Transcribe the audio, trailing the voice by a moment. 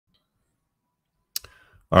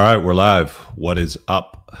All right, we're live. What is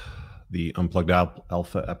up? The Unplugged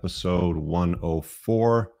Alpha episode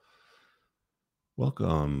 104.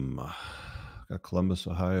 Welcome. Got Columbus,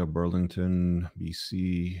 Ohio, Burlington,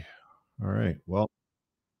 BC. All right. Well,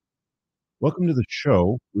 welcome to the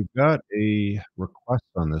show. We've got a request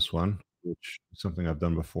on this one, which is something I've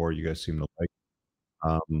done before. You guys seem to like.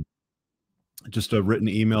 Um, just a written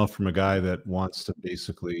email from a guy that wants to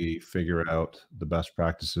basically figure out the best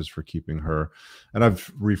practices for keeping her, and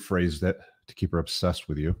I've rephrased it to keep her obsessed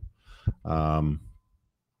with you.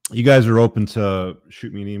 You guys are open to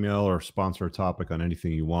shoot me an email or sponsor a topic on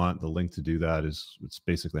anything you want. The link to do that it's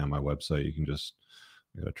basically on my website. You can just,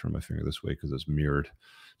 I gotta turn my finger this way because it's mirrored.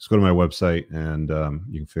 Just go to my website and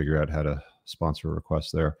you can figure out how to sponsor a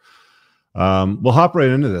request there. We'll hop right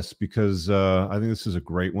into this because I think this is a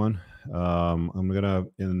great one. I'm gonna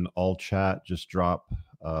in all chat just drop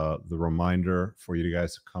the reminder for you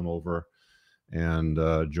guys to come over and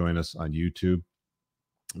join us on YouTube.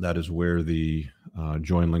 That is where the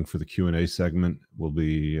join link for the Q&A segment will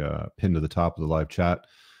be pinned to the top of the live chat.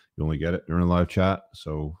 You only get it during the live chat,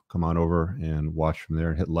 so come on over and watch from there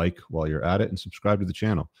and hit like while you're at it and subscribe to the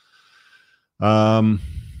channel.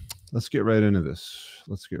 Let's get right into this.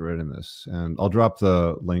 And I'll drop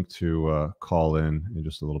the link to call in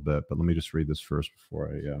just a little bit, but let me just read this first before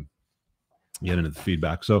I get into the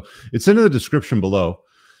feedback. So it's in the description below.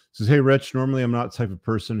 It says, hey, Rich, normally I'm not the type of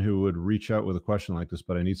person who would reach out with a question like this,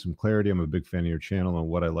 but I need some clarity. I'm a big fan of your channel, and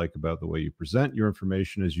what I like about the way you present your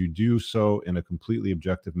information is you do so in a completely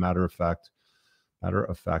objective, matter-of-fact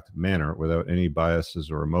manner without any biases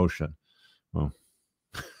or emotion. Well,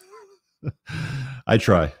 I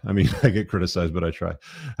try. I mean, I get criticized, but I try.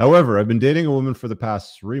 However, I've been dating a woman for the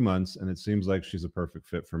past 3 months, and it seems like she's a perfect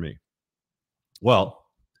fit for me. Well,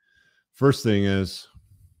 first thing is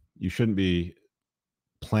you shouldn't be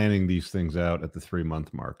planning these things out at the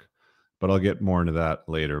 3-month mark, but I'll get more into that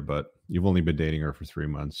later. But you've only been dating her for 3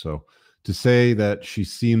 months. So to say that she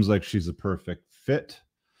seems like she's a perfect fit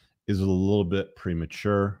is a little bit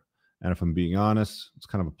premature. And if I'm being honest, it's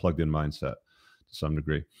kind of a plugged in mindset to some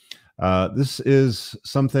degree. This is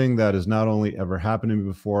something that has not only ever happened to me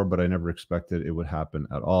before, but I never expected it would happen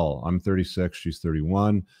at all. I'm 36, she's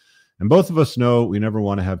 31. And both of us know we never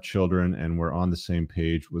want to have children, and we're on the same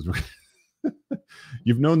page with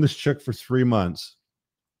you've known this chick for 3 months,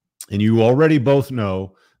 and you already both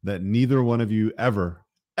know that neither one of you ever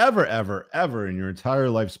in your entire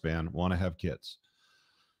lifespan want to have kids.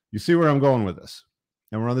 You see where I'm going with this?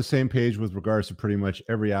 And we're on the same page with regards to pretty much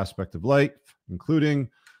every aspect of life, including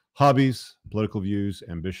hobbies, political views,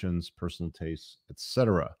 ambitions, personal tastes,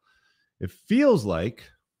 etc. It feels like,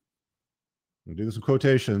 I'll do this in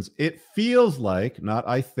quotations, it feels like, not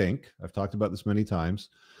I think, I've talked about this many times,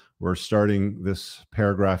 we're starting this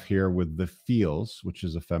paragraph here with the feels, which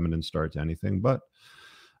is a feminine start to anything. But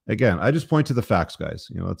again, I just point to the facts, guys.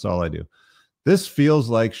 You know, that's all I do. This feels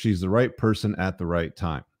like she's the right person at the right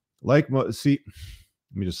time. See,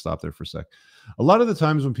 let me just stop there for a sec. A lot of the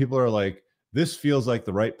times when people are like, this feels like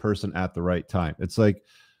the right person at the right time, it's like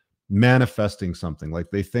manifesting something.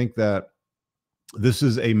 Like they think that this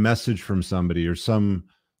is a message from somebody or some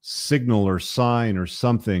signal or sign or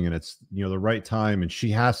something, and it's, you know, the right time, and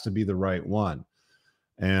she has to be the right one.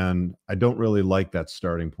 And I don't really like that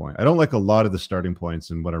starting point. I don't like a lot of the starting points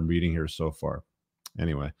in what I'm reading here so far.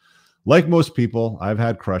 Anyway, like most people, I've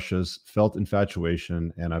had crushes, felt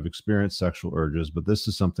infatuation, and I've experienced sexual urges, but this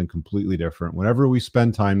is something completely different. Whenever we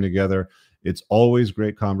spend time together, it's always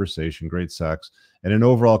great conversation, great sex, and an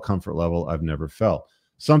overall comfort level I've never felt.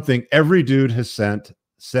 Something every dude has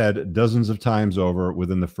said dozens of times over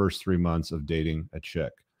within the first 3 months of dating a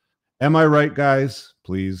chick. Am I right, guys?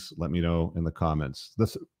 Please let me know in the comments.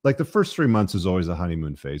 Like the first 3 months is always a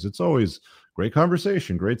honeymoon phase. It's always great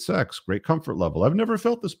conversation, great sex, great comfort level. I've never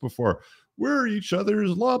felt this before. We're each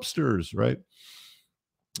other's lobsters, right?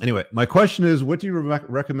 Anyway, my question is, what do you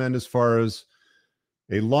recommend as far as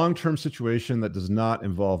a long-term situation that does not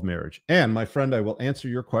involve marriage? And my friend, I will answer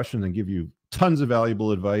your question and give you tons of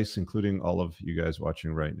valuable advice, including all of you guys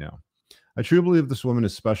watching right now. I truly believe this woman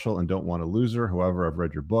is special and don't want to lose her. However, I've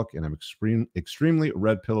read your book and I'm extremely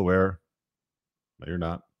red pill aware. No, you're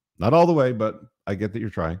not. Not all the way, but I get that you're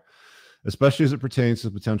trying, especially as it pertains to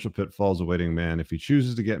the potential pitfalls awaiting a man if he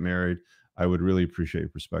chooses to get married. I would really appreciate your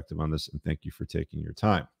perspective on this, and thank you for taking your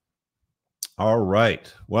time. All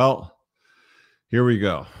right. Well, here we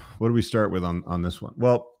go. What do we start with on this one?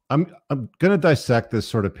 Well, I'm going to dissect this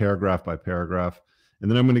sort of paragraph by paragraph,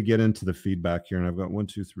 and then I'm going to get into the feedback here. And I've got 1,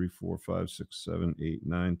 2, 3, 4, 5, 6, 7, 8,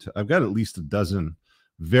 9, 10. I've got at least a dozen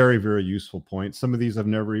very, very useful points. Some of these I've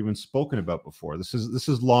never even spoken about before. This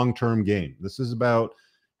is long-term game. This is about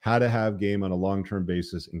how to have game on a long-term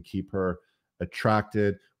basis and keep her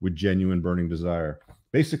attracted with genuine burning desire,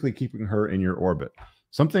 basically keeping her in your orbit,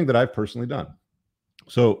 something that I've personally done.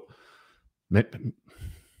 So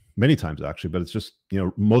many times actually, but it's just,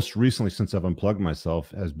 most recently since I've unplugged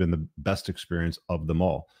myself has been the best experience of them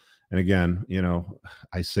all. And again,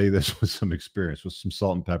 I say this with some experience, with some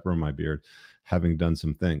salt and pepper in my beard, having done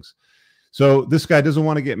some things. So this guy doesn't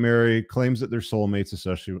want to get married, claims that they're soulmates,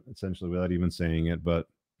 essentially without even saying it. But,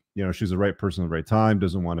 she's the right person at the right time,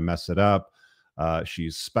 doesn't want to mess it up.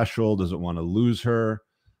 She's special, doesn't want to lose her.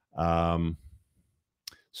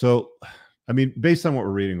 So, I mean, based on what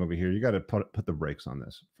we're reading over here, you got to put the brakes on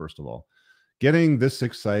this, first of all. Getting this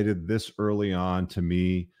excited this early on, to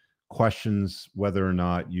me, questions whether or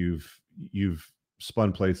not you've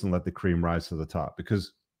spun plates and let the cream rise to the top.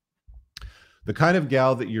 Because the kind of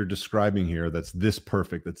gal that you're describing here that's this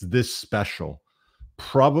perfect, that's this special,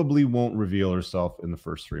 probably won't reveal herself in the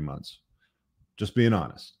first 3 months. Just being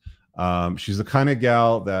honest. She's the kind of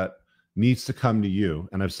gal that needs to come to you.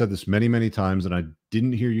 And I've said this many, many times, and I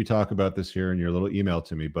didn't hear you talk about this here in your little email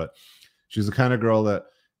to me, but she's the kind of girl that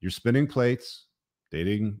you're spinning plates,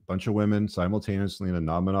 dating a bunch of women simultaneously in a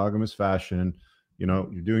non-monogamous fashion. You're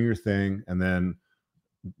doing your thing. And then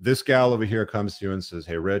this gal over here comes to you and says,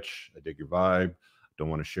 hey, Rich, I dig your vibe. Don't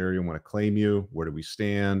want to share you. I want to claim you. Where do we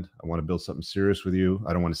stand? I want to build something serious with you.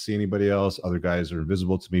 I don't want to see anybody else. Other guys are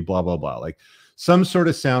invisible to me, blah, blah, blah. Like some sort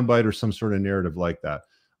of soundbite or some sort of narrative like that.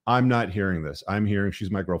 I'm not hearing this. I'm hearing she's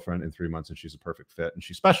my girlfriend in 3 months and she's a perfect fit and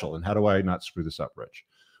she's special. And how do I not screw this up, Rich?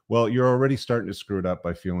 Well, you're already starting to screw it up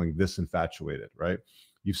by feeling this infatuated, right?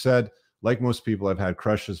 You've said, like most people, I've had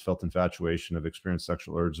crushes, felt infatuation, I've experienced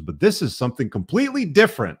sexual urges, but this is something completely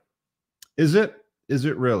different. Is it? Is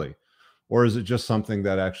it really? Or is it just something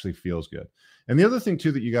that actually feels good? And the other thing,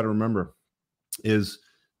 too, that you got to remember is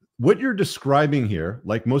what you're describing here,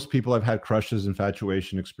 like most people, I've had crushes,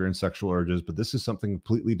 infatuation, experienced sexual urges, but this is something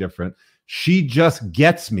completely different. She just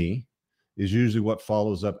gets me is usually what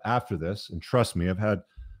follows up after this. And trust me, I've had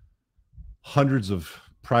hundreds of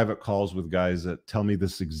private calls with guys that tell me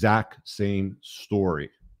this exact same story.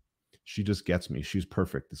 She just gets me. She's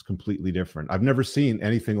perfect. It's completely different. I've never seen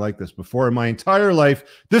anything like this before in my entire life.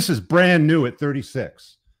 This is brand new at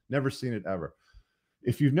 36. Never seen it ever.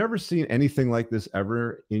 If you've never seen anything like this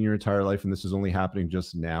ever in your entire life, and this is only happening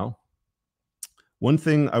just now, one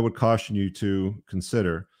thing I would caution you to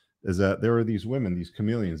consider is that there are these women, these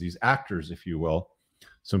chameleons, these actors, if you will.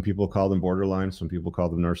 Some people call them borderline. Some people call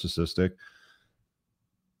them narcissistic.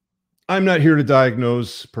 I'm not here to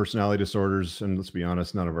diagnose personality disorders, and let's be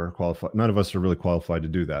honest, none of us are really qualified to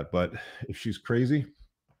do that. But if she's crazy,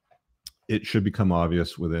 it should become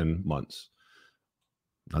obvious within months.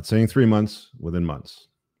 Not saying 3 months, within months,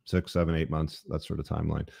 6, 7, 8 months, that sort of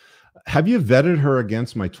timeline. Have you vetted her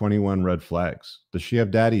against my 21 red flags? Does she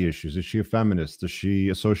have daddy issues? Is she a feminist? Does she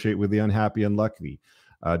associate with the unhappy and lucky?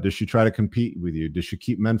 Does she try to compete with you? Does she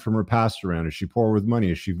keep men from her past around? Is she poor with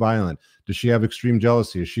money? Is she violent? Does she have extreme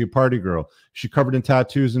jealousy? Is she a party girl? Is she covered in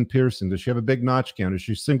tattoos and piercing? Does she have a big notch count? Is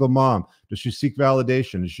she a single mom? Does she seek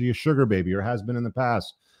validation? Is she a sugar baby or has been in the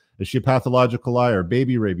past? Is she a pathological liar?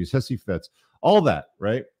 Baby rabies, hissy fits, all that,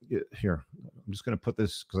 right? Here, I'm just going to put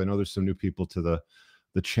this because I know there's some new people to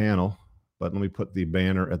the channel, but let me put the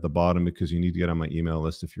banner at the bottom because you need to get on my email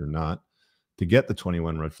list if you're not. To get the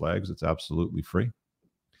 21 red flags, it's absolutely free.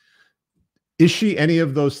 Is she any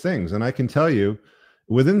of those things? And I can tell you,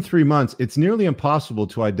 within 3 months, it's nearly impossible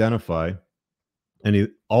to identify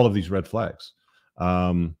all of these red flags.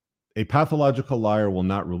 A pathological liar will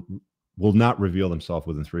not reveal themselves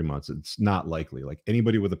within 3 months. It's not likely. Like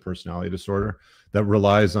anybody with a personality disorder that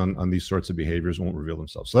relies on these sorts of behaviors won't reveal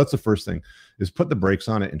themselves. So that's the first thing, is put the brakes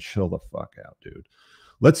on it and chill the fuck out, dude.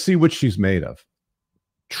 Let's see what she's made of.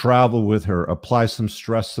 Travel with her, apply some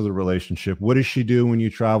stress to the relationship. What does she do when you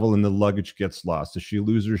travel and the luggage gets lost? Does she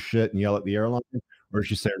lose her shit and yell at the airline? Or does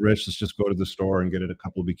she say, Rich, let's just go to the store and get it a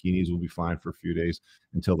couple of bikinis. We'll be fine for a few days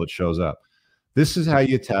until it shows up. This is how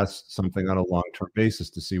you test something on a long-term basis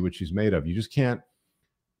to see what she's made of. You just can't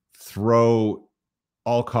throw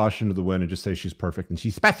all caution to the wind and just say she's perfect and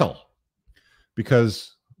she's special,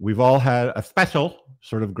 because we've all had a special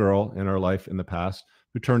sort of girl in our life in the past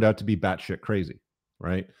who turned out to be batshit crazy.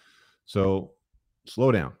 Right? So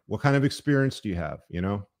slow down. What kind of experience do you have?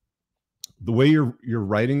 The way you're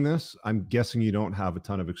writing this, I'm guessing you don't have a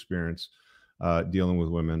ton of experience dealing with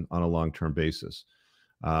women on a long-term basis.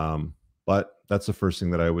 But that's the first thing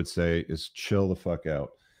that I would say is chill the fuck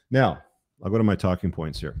out. Now, I'll go to my talking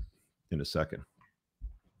points here in a second.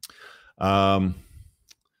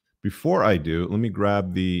 Before I do, let me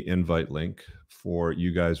grab the invite link for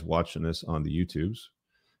you guys watching this on the YouTubes.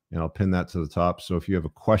 and I'll pin that to the top. So if you have a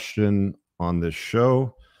question on this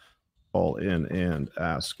show, call in and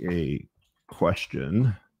ask a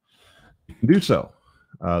question. You can do so.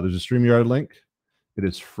 There's a StreamYard link. It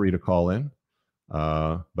is free to call in,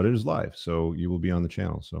 but it is live, so you will be on the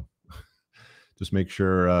channel. So just make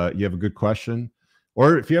sure you have a good question,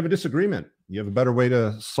 or if you have a disagreement, you have a better way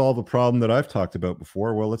to solve a problem that I've talked about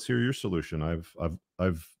before. Well, let's hear your solution.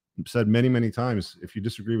 I've said many times, if you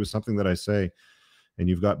disagree with something that I say and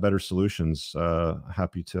you've got better solutions,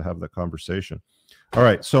 happy to have that conversation. All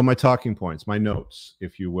right, so my talking points, my notes,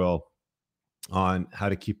 if you will, on how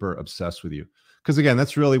to keep her obsessed with you. Because again,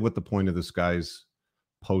 that's really what the point of this guy's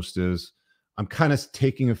post is. I'm kind of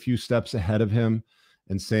taking a few steps ahead of him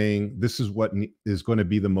and saying this is what is going to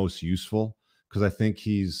be the most useful, because I think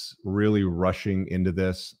he's really rushing into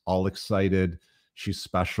this, all excited. She's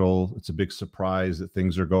special. It's a big surprise that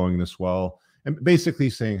things are going this well. And basically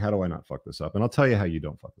saying, how do I not fuck this up? And I'll tell you how you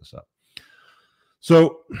don't fuck this up.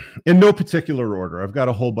 So in no particular order, I've got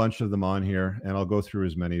a whole bunch of them on here, and I'll go through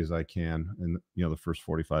as many as I can in the first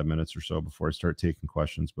 45 minutes or so before I start taking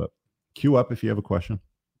questions. But queue up if you have a question.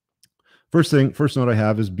 First note I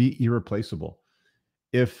have is be irreplaceable.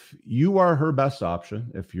 If you are her best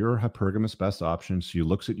option, if you're her hypergamous best option, she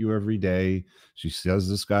looks at you every day, she says,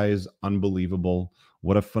 this guy is unbelievable.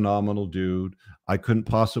 What a phenomenal dude. I couldn't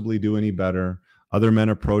possibly do any better. Other men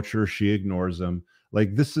approach her, she ignores them.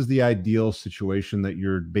 Like, this is the ideal situation that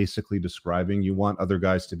you're basically describing. You want other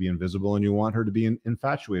guys to be invisible, and you want her to be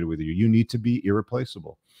infatuated with you. You need to be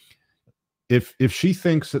irreplaceable. If she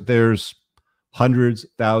thinks that there's hundreds,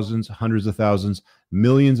 thousands, hundreds of thousands,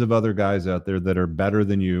 millions of other guys out there that are better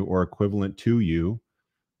than you or equivalent to you,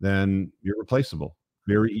 then you're replaceable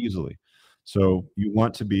very easily. So you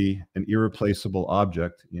want to be an irreplaceable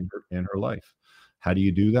object in her life. How do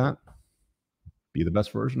you do that? Be the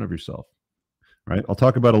best version of yourself, right? I'll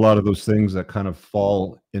talk about a lot of those things that kind of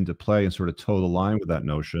fall into play and sort of toe the line with that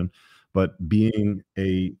notion. But being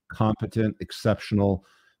a competent, exceptional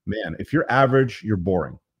man, if you're average, you're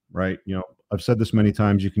boring, right? I've said this many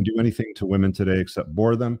times, you can do anything to women today except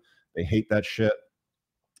bore them. They hate that shit.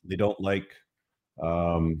 They don't like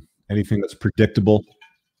anything that's predictable.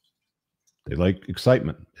 They like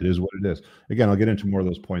excitement. It is what it is. Again, I'll get into more of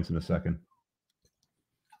those points in a second.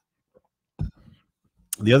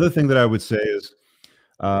 The other thing that I would say is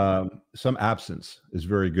some absence is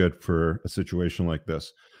very good for a situation like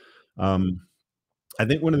this. I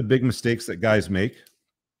think one of the big mistakes that guys make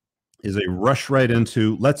is they rush right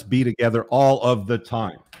into, let's be together all of the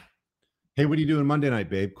time. Hey, what are you doing Monday night,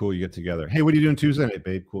 babe? Cool, you get together. Hey, what are you doing Tuesday night,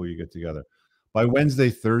 babe? Cool, you get together. By Wednesday,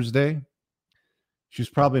 Thursday, she's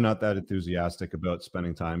probably not that enthusiastic about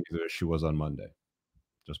spending time either as she was on Monday.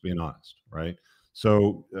 Just being honest, right?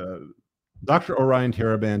 So Dr. Orion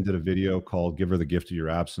Taraban did a video called Give Her the Gift of Your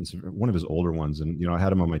Absence, one of his older ones. And, I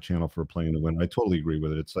had him on my channel for Playing in the Wind. I totally agree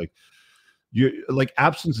with it. It's like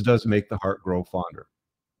absence does make the heart grow fonder.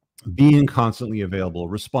 Being constantly available,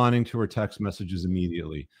 responding to her text messages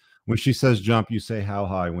immediately. When she says jump, you say how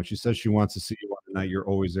high. When she says she wants to see you one night, you're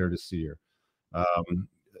always there to see her.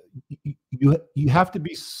 You have to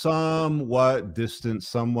be somewhat distant,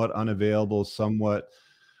 somewhat unavailable, somewhat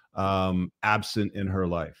absent in her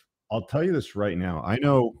life. I'll tell you this right now. I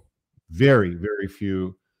know very, very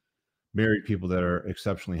few married people that are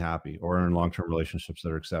exceptionally happy or are in long-term relationships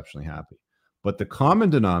that are exceptionally happy. But the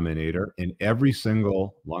common denominator in every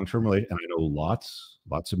single long-term relationship, and I know lots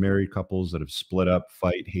of married couples that have split up,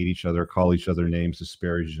 fight, hate each other, call each other names,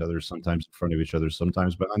 disparage each other, sometimes in front of each other,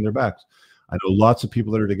 sometimes behind their backs. I know lots of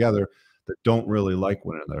people that are together that don't really like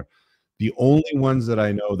one another. The only ones that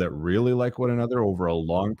I know that really like one another over a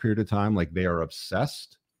long period of time, like they are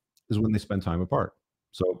obsessed, is when they spend time apart.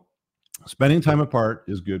 So spending time apart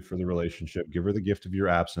is good for the relationship. Give her the gift of your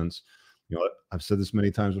absence. I've said this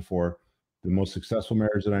many times before. The most successful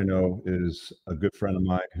marriage that I know is a good friend of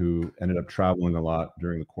mine who ended up traveling a lot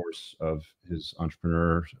during the course of his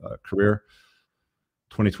entrepreneur career,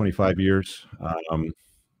 25 years.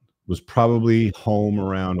 Was probably home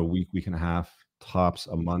around a week and a half, tops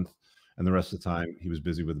a month. And the rest of the time, he was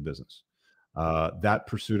busy with the business. That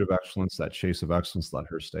pursuit of excellence, that chase of excellence, let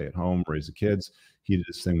her stay at home, raise the kids. He did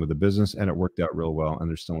his thing with the business, and it worked out real well. And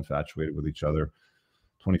they're still infatuated with each other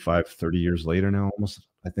 25, 30 years later now, almost.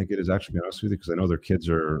 I think it is, actually, to be honest with you, because I know their kids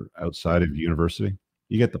are outside of university.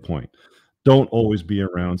 You get the point. Don't always be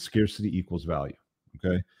around. Scarcity equals value,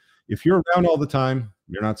 okay? If you're around all the time,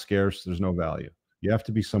 you're not scarce. There's no value. You have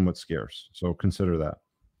to be somewhat scarce. So consider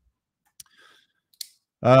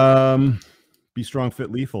that. Be strong,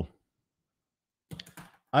 fit, lethal.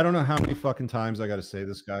 I don't know how many fucking times I got to say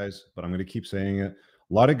this, guys, but I'm going to keep saying it.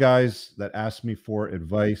 A lot of guys that ask me for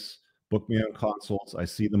advice, book me on consults. I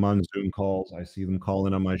see them on Zoom calls. I see them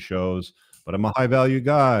calling on my shows, but I'm a high value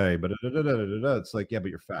guy. But it's like, yeah, but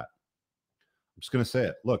you're fat. I'm just going to say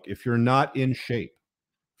it. Look, if you're not in shape,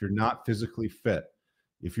 if you're not physically fit,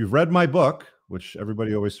 if you've read my book, which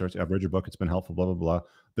everybody always starts, I've read your book, it's been helpful, blah, blah, blah,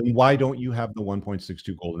 then why don't you have the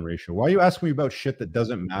 1.62 golden ratio? Why are you asking me about shit that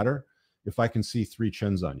doesn't matter if I can see 3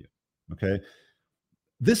 chins on you? Okay.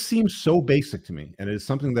 This seems so basic to me, and it is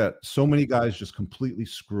something that so many guys just completely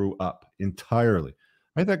screw up entirely.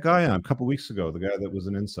 I had that guy on a couple weeks ago, the guy that was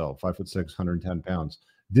an incel, 5'6", 110 pounds,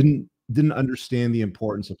 didn't understand the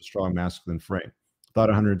importance of a strong masculine frame. Thought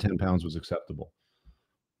 110 pounds was acceptable.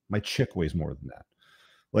 My chick weighs more than that.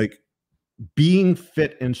 Like, being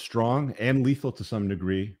fit and strong and lethal to some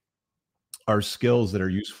degree are skills that are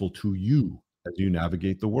useful to you as you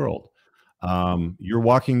navigate the world. You're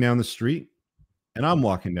walking down the street, and I'm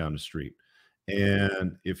walking down the street.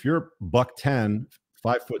 And if you're buck 10,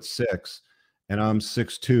 5'6", and I'm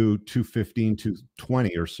 6'2", 215,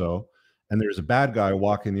 220 or so, and there's a bad guy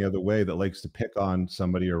walking the other way that likes to pick on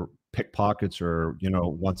somebody or pick pockets or,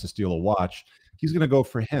 wants to steal a watch, he's going to go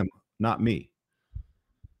for him, not me.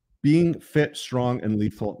 Being fit, strong, and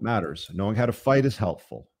lethal matters. Knowing how to fight is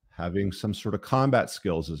helpful. Having some sort of combat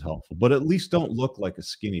skills is helpful, but at least don't look like a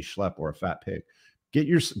skinny schlep or a fat pig. Get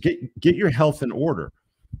your health in order.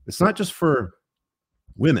 It's not just for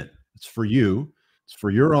women. It's for you. It's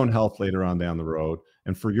for your own health later on down the road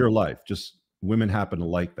and for your life. Just women happen to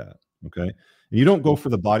like that. Okay. And you don't go for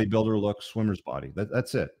the bodybuilder look, swimmer's body.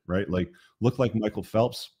 That's it, right? Like, look like Michael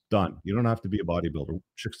Phelps, done. You don't have to be a bodybuilder.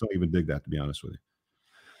 Chicks don't even dig that, to be honest with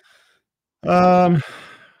you.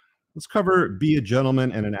 Let's cover be a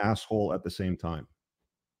gentleman and an asshole at the same time.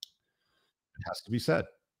 It has to be said.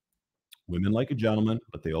 Women like a gentleman,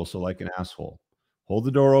 but they also like an asshole. Hold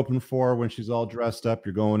the door open for her when she's all dressed up.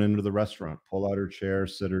 You're going into the restaurant. Pull out her chair,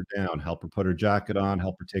 sit her down, help her put her jacket on,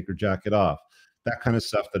 help her take her jacket off. That kind of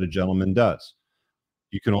stuff that a gentleman does.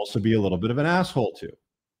 You can also be a little bit of an asshole too.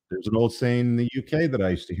 There's an old saying in the UK that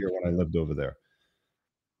I used to hear when I lived over there.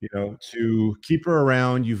 To keep her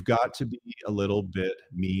around, you've got to be a little bit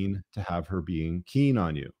mean to have her being keen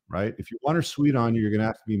on you, right? If you want her sweet on you, you're going to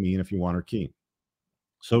have to be mean if you want her keen.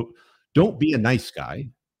 So don't be a nice guy.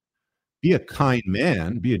 Be a kind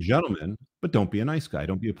man, be a gentleman, but don't be a nice guy.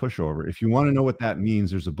 Don't be a pushover. If you want to know what that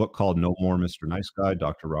means, there's a book called No More Mr. Nice Guy.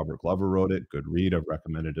 Dr. Robert Glover wrote it. Good read. I've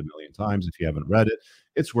recommended it a million times. If you haven't read it,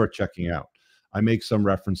 it's worth checking out. I make some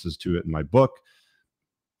references to it in my book.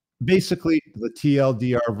 Basically, the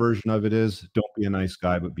TLDR version of it is don't be a nice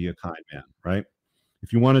guy, but be a kind man, right?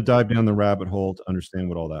 If you want to dive down the rabbit hole to understand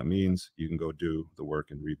what all that means, you can go do the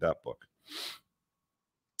work and read that book.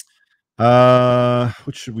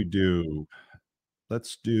 What should we do?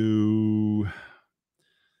 Let's do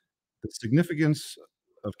the significance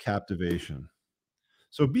of captivation.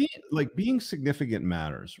 So being significant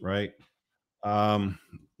matters, right?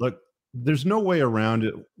 Look, there's no way around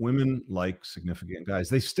it. Women like significant guys.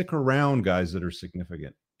 They stick around guys that are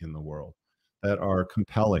significant in the world, that are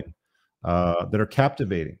compelling, that are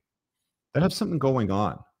captivating, that have something going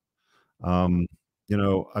on.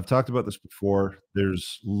 I've talked about this before.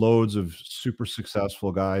 There's loads of super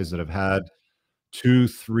successful guys that have had 2,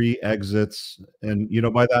 3 exits. And,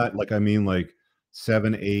 by that, like, I mean, like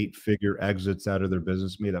 7, 8-figure exits out of their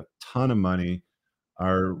business, made a ton of money,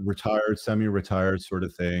 are retired, semi-retired sort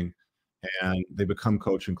of thing. And they become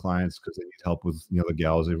coaching clients because they need help with, the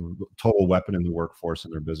gals. They're a total weapon in the workforce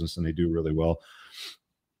in their business, and they do really well.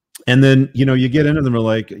 And then, you get into them, are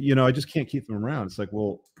like, I just can't keep them around. It's like,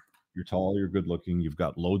 well, you're tall, you're good looking, you've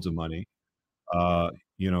got loads of money.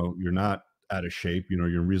 You're not out of shape, you're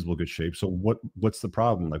in reasonable good shape. So what's the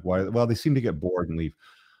problem? Like, why? Well, they seem to get bored and leave.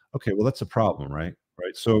 Okay, well, that's a problem, right?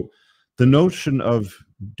 Right. So the notion of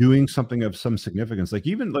doing something of some significance, like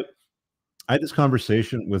I had this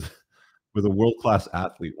conversation with a world-class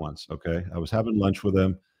athlete once. Okay. I was having lunch with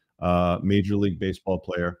him, Major League Baseball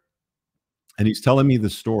player. And he's telling me the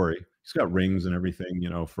story. He's got rings and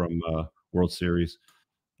everything, from World Series.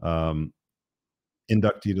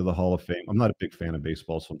 Inductee to the Hall of Fame. I'm not a big fan of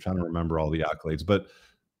baseball, so I'm trying to remember all the accolades, but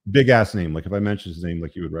big ass name. Like, if I mentioned his name,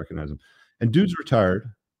 like, you would recognize him. And dude's retired,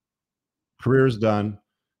 career is done,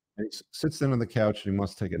 and he sits down on the couch and he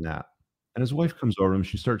wants to take a nap. And his wife comes over and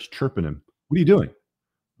she starts chirping him. What are you doing?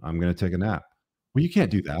 I'm going to take a nap. Well, you can't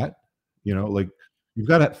do that. Like, you've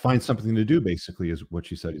got to find something to do, basically, is what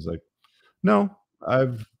she said. He's like, no,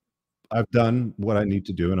 I've done what I need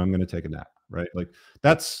to do, and I'm going to take a nap. Right? Like,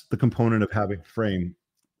 that's the component of having frame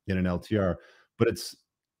in an LTR, but it's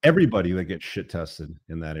everybody that gets shit tested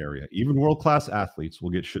in that area. Even world-class athletes will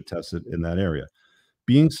get shit tested in that area.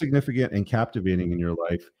 being significant and captivating in your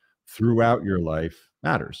life throughout your life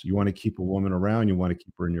matters. You want to keep a woman around, you want to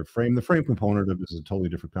keep her in your frame. The frame component of this is a totally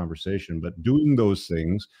different conversation, but doing those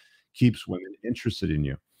things keeps women interested in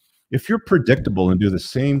you. If you're predictable and do the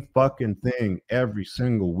same fucking thing every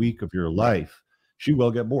single week of your life, she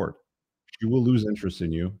will get bored. She will lose interest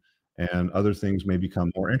in you, and other things may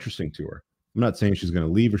become more interesting to her. I'm not saying she's going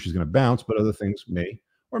to leave or she's going to bounce, but other things may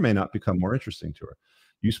or may not become more interesting to her.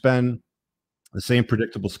 You spend the same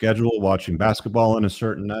predictable schedule, watching basketball on a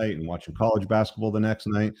certain night and watching college basketball the next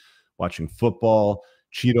night, watching football.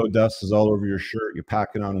 Cheeto dust is all over your shirt. You're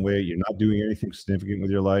packing on weight. You're not doing anything significant with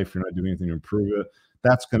your life. You're not doing anything to improve it.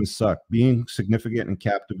 That's going to suck. Being significant and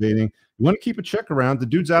captivating. You want to keep a chick around. The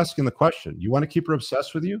dude's asking the question. You want to keep her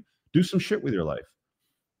obsessed with you? Do some shit with your life.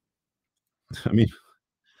 I mean,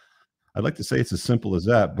 I'd like to say it's as simple as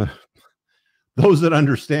that, but those that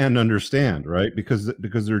understand, right? Because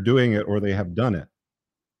they're doing it or they have done it.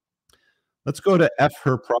 Let's go to F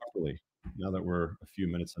her properly. Now that we're a few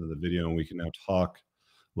minutes into the video and we can now talk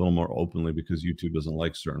a little more openly because YouTube doesn't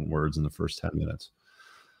like certain words in the first 10 minutes.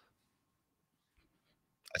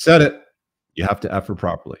 I said it. You have to F her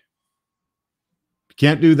properly. If you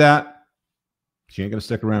can't do that, she ain't going to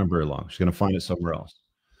stick around very long. She's going to find it somewhere else,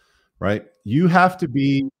 right? You have to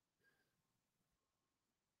be.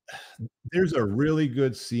 There's a really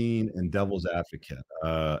good scene in Devil's Advocate.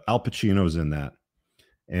 Al Pacino's in that.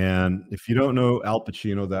 And if you don't know Al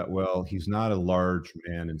Pacino that well, he's not a large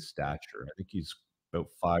man in stature. I think he's about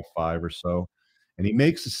 5'5" or so. And he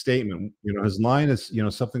makes a statement, his line is,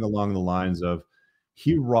 something along the lines of,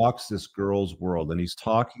 he rocks this girl's world. And he's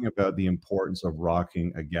talking about the importance of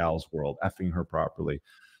rocking a gal's world, effing her properly,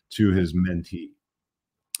 to his mentee.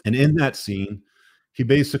 And in that scene, he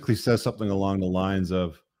basically says something along the lines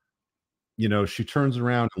of, she turns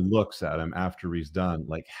around and looks at him after he's done,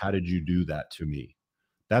 like, how did you do that to me?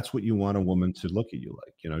 That's what you want a woman to look at you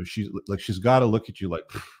like. She's got to look at you like,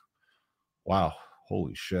 wow,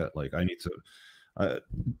 holy shit. Like, I need to,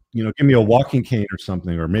 give me a walking cane or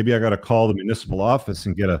something, or maybe I got to call the municipal office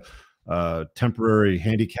and get a temporary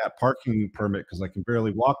handicap parking permit because I can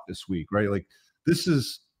barely walk this week, right? Like, this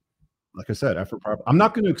is, like I said, effort proper. I'm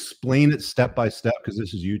not going to explain it step by step because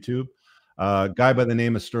this is YouTube. Guy by the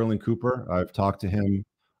name of Sterling Cooper. I've talked to him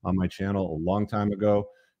on my channel a long time ago.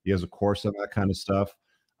 He has a course on that kind of stuff.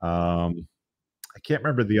 I can't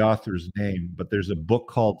remember the author's name, but there's a book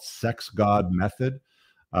called Sex God Method.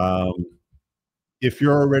 If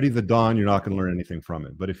you're already the Don, you're not going to learn anything from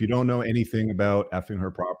it. But if you don't know anything about effing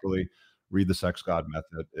her properly, read the Sex God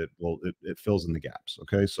Method. It fills in the gaps.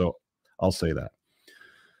 Okay, so I'll say that.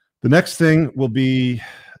 The next thing will be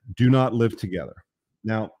do not live together.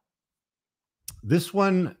 Now, this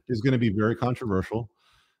one is going to be very controversial.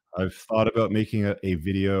 I've thought about making a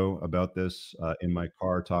video about this in my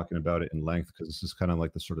car, talking about it in length, because this is kind of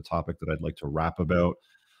like the sort of topic that I'd like to rap about.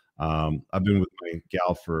 I've been with my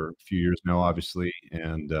gal for a few years now, obviously,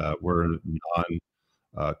 and we're in a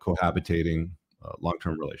non-cohabitating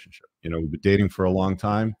long-term relationship. We've been dating for a long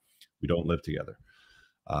time. We don't live together.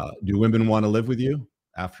 Do women want to live with you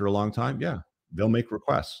after a long time? Yeah, they'll make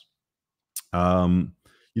requests. The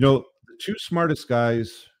two smartest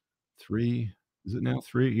guys, three, is it now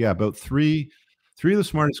three? Yeah, about three of the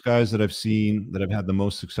smartest guys that I've seen that have had the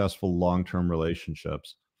most successful long-term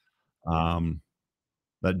relationships,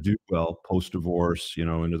 that do well post-divorce,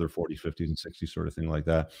 into their 40s, 50s, and 60s, sort of thing like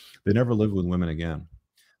that. They never live with women again.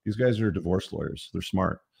 These guys are divorce lawyers. They're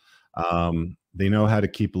smart. They know how to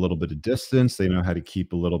keep a little bit of distance. They know how to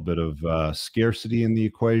keep a little bit of scarcity in the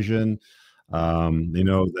equation. They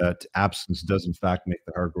know that absence does in fact make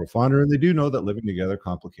the heart grow fonder, and they do know that living together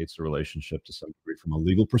complicates the relationship to some degree from a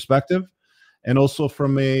legal perspective and also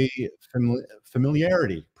from a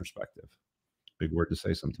familiarity perspective. Big word to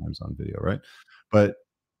say sometimes on video, right? But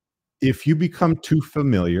if you become too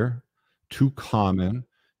familiar, too common,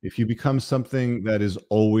 if you become something that is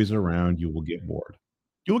always around, you will get bored.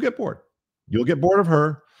 You will get bored. You'll get bored of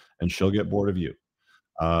her and she'll get bored of you.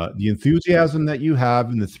 The enthusiasm that you have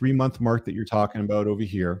in the 3-month mark that you're talking about over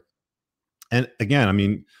here. And again, I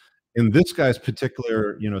mean, in this guy's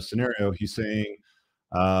particular, scenario, he's saying,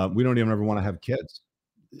 we don't even ever want to have kids.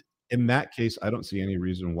 In that case, I don't see any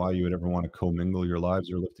reason why you would ever want to commingle your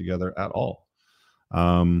lives or live together at all.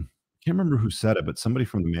 I can't remember who said it, but somebody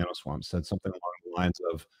from the Manoswamp said something along the lines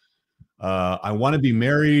of, I want to be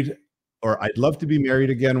married, or I'd love to be married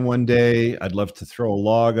again one day. I'd love to throw a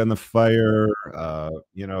log on the fire,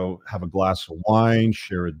 have a glass of wine,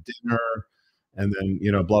 share a dinner, and then,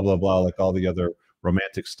 blah, blah, blah, like all the other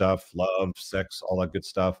romantic stuff, love, sex, all that good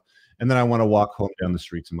stuff. And then I want to walk home down the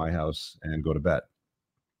street to my house and go to bed.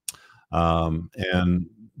 And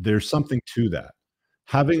there's something to that.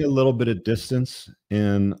 Having a little bit of distance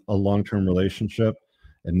in a long-term relationship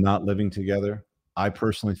and not living together, I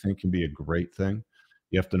personally think can be a great thing.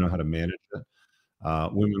 You have to know how to manage it.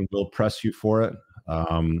 Women will press you for it.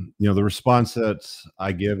 The response that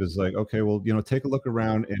I give is like, okay, well, take a look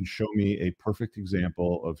around and show me a perfect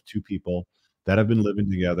example of two people that have been living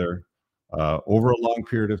together over a long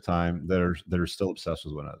period of time that are still obsessed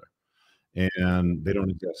with one another, and they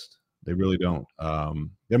don't exist. They really don't.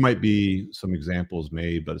 There might be some examples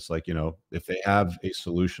made, but it's like, if they have a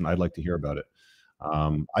solution, I'd like to hear about it.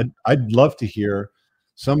 I'd love to hear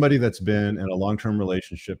somebody that's been in a long-term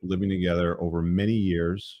relationship, living together over many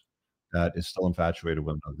years, that is still infatuated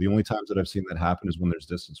with another. The only times that I've seen that happen is when there's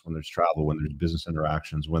distance, when there's travel, when there's business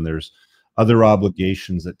interactions, when there's other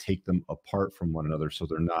obligations that take them apart from one another, so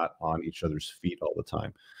they're not on each other's feet all the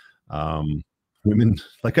time. Um, Women,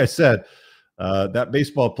 like I said, that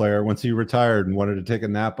baseball player, once he retired and wanted to take a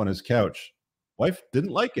nap on his couch, wife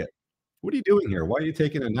didn't like it. What are you doing here? Why are you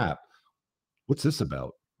taking a nap? What's this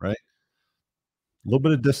about? Right? A little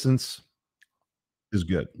bit of distance is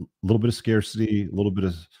good. A little bit of scarcity, a little bit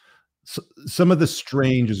of some of the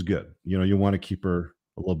strange is good. You want to keep her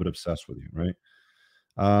a little bit obsessed with you, right?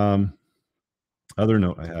 Um, Other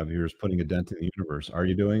note I have here is putting a dent in the universe. Are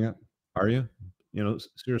you doing it? Are you?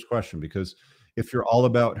 Serious question, because if you're all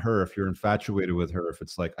about her, if you're infatuated with her, if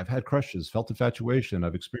it's like, I've had crushes, felt infatuation,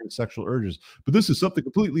 I've experienced sexual urges, but this is something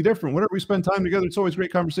completely different. Whenever we spend time together, it's always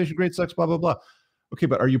great conversation, great sex, blah, blah, blah. Okay,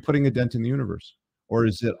 but are you putting a dent in the universe? Or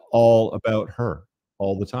is it all about her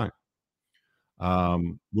all the time?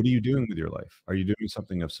 What are you doing with your life? Are you doing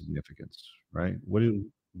something of significance, right?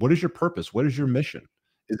 What is your purpose? What is your mission?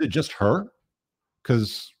 Is it just her?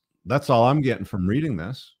 Because that's all I'm getting from reading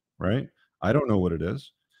this, right? I don't know what it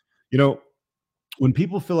is. You know, when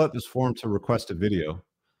people fill out this form to request a video,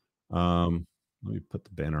 let me put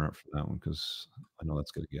the banner up for that one because I know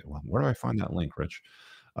that's going to get one. Where do I find that link, Rich?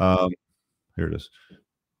 Um, Here it is,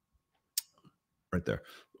 right there.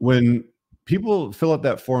 When people fill out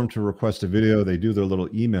that form to request a video, they do their little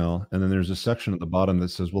email, and then there's a section at the bottom that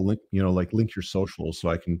says, "Well, link your socials so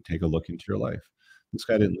I can take a look into your life." This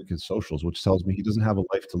guy didn't link his socials, which tells me he doesn't have a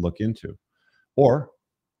life to look into, or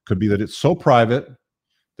could be that it's so private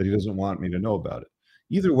that he doesn't want me to know about it.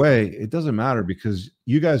 Either way, it doesn't matter because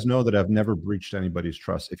you guys know that I've never breached anybody's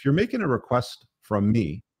trust. If you're making a request from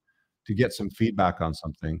me to get some feedback on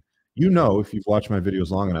something, if you've watched my videos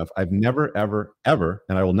long enough, I've never, ever, ever,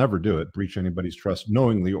 and I will never do it, breach anybody's trust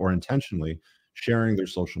knowingly or intentionally, sharing their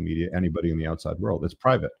social media, anybody in the outside world. It's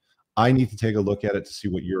private. I need to take a look at it to see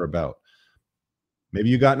what you're about. Maybe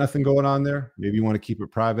you got nothing going on there. Maybe you want to keep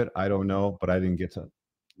it private. I don't know, but I didn't get to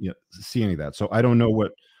see any of that. So I don't know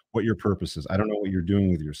what your purpose is. I don't know what you're doing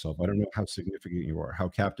with yourself. I don't know how significant you are, how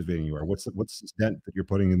captivating you are. What's this dent that you're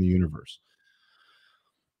putting in the universe?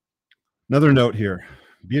 Another note here: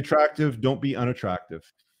 be attractive, don't be unattractive.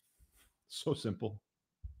 So simple.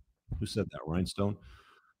 Who said that? Rhinestone.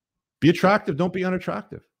 Be attractive, don't be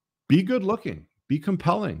unattractive. Be good looking, be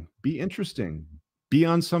compelling, be interesting, be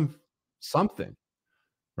on something,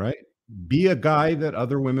 right? Be a guy that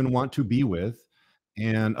other women want to be with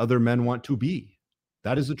and other men want to be.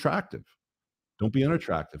 That is attractive. Don't be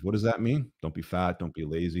unattractive. What does that mean? Don't be fat. Don't be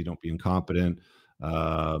lazy. Don't be incompetent.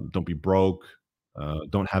 Don't be broke.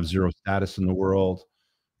 Don't have zero status in the world.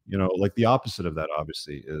 Like the opposite of that,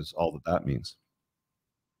 obviously, is all that means.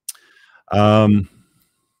 Um,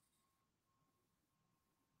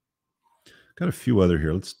 got a few other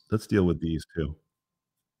here. Let's deal with these too.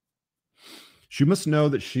 She must know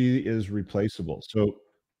that she is replaceable. So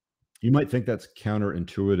you might think that's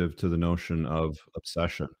counterintuitive to the notion of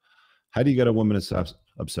obsession. How do you get a woman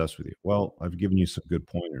obsessed with you? Well, I've given you some good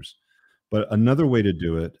pointers. But another way to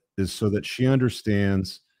do it is so that she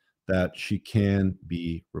understands that she can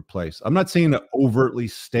be replaced. I'm not saying to overtly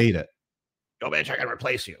state it. Yo, bitch, I can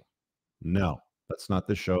replace you. No, that's not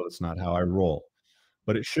the show. That's not how I roll.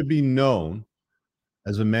 But it should be known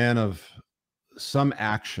as a man of some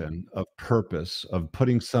action, of purpose, of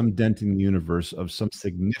putting some dent in the universe, of some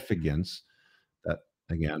significance, that,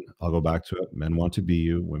 again, I'll go back to it. Men want to be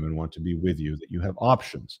you, women want to be with you, that you have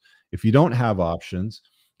options. If you don't have options,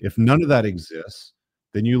 if none of that exists,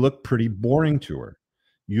 then you look pretty boring to her.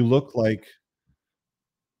 You look like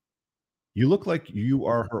you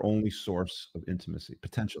are her only source of intimacy,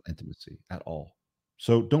 potential intimacy at all.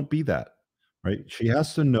 So don't be that, right? She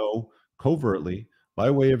has to know covertly, by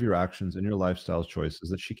way of your actions and your lifestyle choices,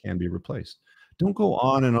 that she can be replaced. Don't go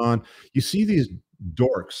on and on. You see these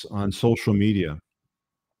dorks on social media.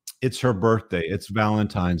 It's her birthday, it's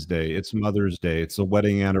Valentine's Day, it's Mother's Day, it's a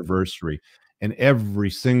wedding anniversary, and every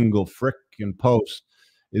single frickin' post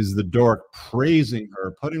is the dork praising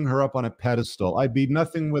her, putting her up on a pedestal. "I'd be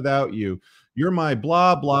nothing without you. You're my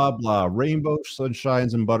blah, blah, blah, rainbow,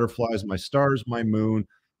 sunshines, and butterflies, my stars, my moon,"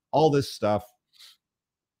 all this stuff.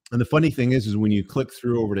 And the funny thing is when you click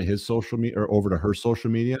through over to his social media or over to her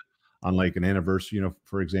social media on like an anniversary,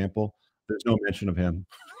 for example, there's no mention of him.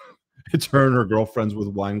 It's her and her girlfriends with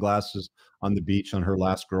wine glasses on the beach on her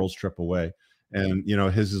last girls' trip away. And,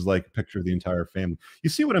 his is like a picture of the entire family. You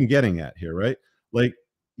see what I'm getting at here, right? Like,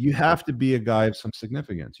 you have to be a guy of some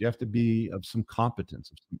significance. You have to be of some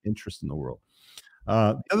competence, of some interest in the world.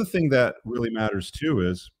 The other thing that really matters too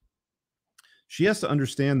is she has to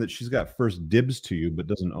understand that she's got first dibs to you, but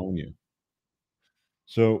doesn't own you.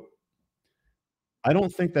 So I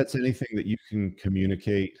don't think that's anything that you can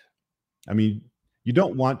communicate. I mean, you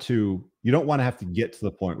don't want to have to get to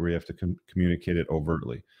the point where you have to communicate it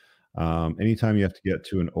overtly. Anytime you have to get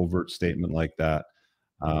to an overt statement like that,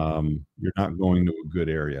 you're not going to a good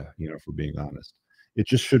area, if we're being honest. It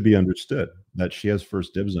just should be understood that she has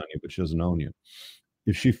first dibs on you, but she doesn't own you.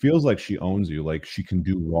 If she feels like she owns you, like she can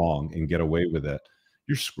do wrong and get away with it,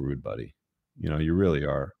 you're screwed, buddy. You really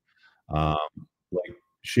are. Um, like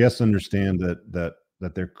she has to understand that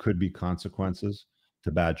there could be consequences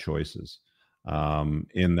to bad choices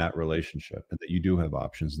in that relationship, and that you do have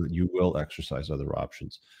options, that you will exercise other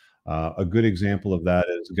options. A good example of that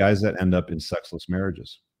is guys that end up in sexless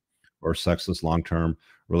marriages or sexless long-term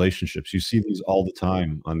relationships. You see these all the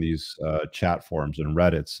time on these chat forums and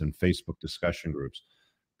Reddits and Facebook discussion groups.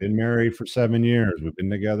 Been married for 7 years. We've been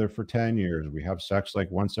together for 10 years. We have sex like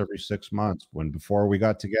once every 6 months. When before we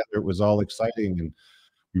got together, it was all exciting and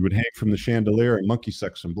we would hang from the chandelier and monkey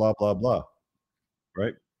sex and blah, blah, blah.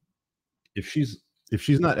 Right? If she's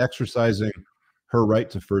not exercising her right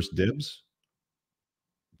to first dibs,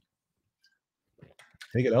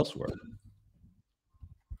 take it elsewhere.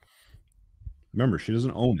 Remember, she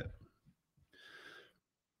doesn't own it.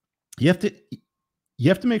 You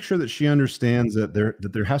have to make sure that she understands that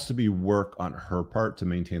there has to be work on her part to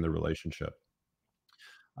maintain the relationship.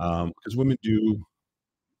 Because women do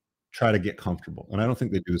try to get comfortable, and I don't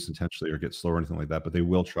think they do this intentionally or get slow or anything like that, but they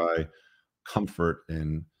will try comfort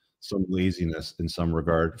and some laziness in some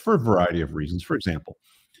regard for a variety of reasons. For example,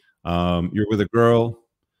 you're with a girl,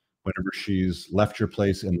 whenever she's left your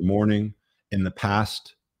place in the morning, in the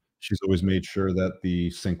past, she's always made sure that the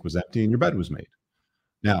sink was empty and your bed was made.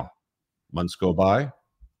 Now, months go by,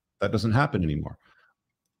 that doesn't happen anymore.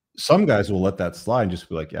 Some guys will let that slide and just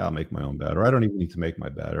be like, "Yeah, I'll make my own bed," or "I don't even need to make my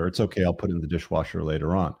bed," or "It's okay, I'll put it in the dishwasher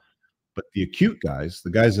later on." But the acute guys,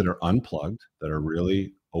 the guys that are unplugged, that are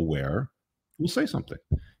really aware, will say something.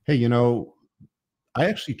 "Hey, I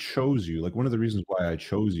actually chose you. Like, one of the reasons why I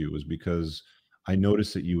chose you was because I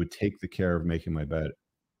noticed that you would take the care of making my bed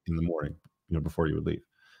in the morning, before you would leave.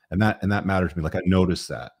 And that matters to me. Like, I noticed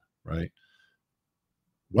that, right?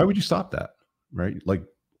 Why would you stop that? Right? Like,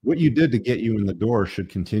 what you did to get you in the door should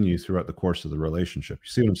continue throughout the course of the relationship. You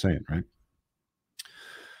see what I'm saying, right?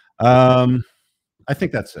 Um, I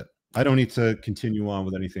think that's it. I don't need to continue on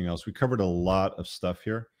with anything else. We covered a lot of stuff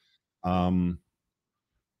here. Um,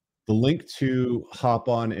 the link to hop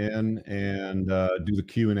on in and do the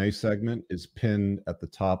Q&A segment is pinned at the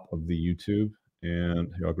top of the YouTube. And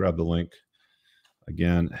here, I'll grab the link.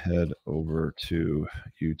 Again, head over to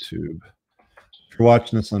YouTube. If you're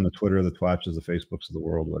watching this on the Twitter, the Twitches, the Facebooks of the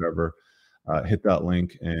world, whatever, hit that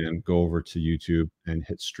link and go over to YouTube and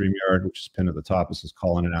hit StreamYard, which is pinned at the top. It says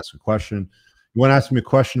call in and ask a question. You want to ask me a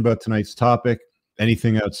question about tonight's topic,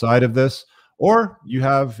 anything outside of this, or you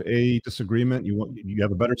have a disagreement, you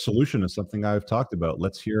have a better solution to something I've talked about.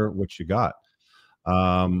 Let's hear what you got.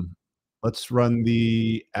 Let's run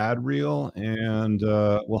the ad reel, and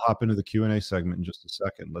we'll hop into the Q&A segment in just a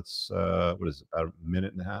second. Let's, what is it, about a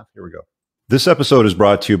minute and a half? Here we go. This episode is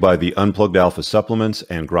brought to you by the Unplugged Alpha Supplements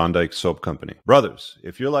and Grondike Soap Company. Brothers,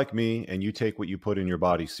 if you're like me and you take what you put in your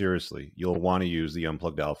body seriously, you'll want to use the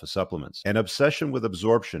Unplugged Alpha Supplements. An obsession with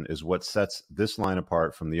absorption is what sets this line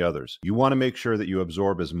apart from the others. You want to make sure that you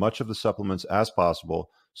absorb as much of the supplements as possible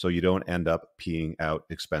so you don't end up peeing out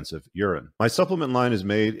expensive urine. My supplement line is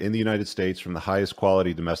made in the United States from the highest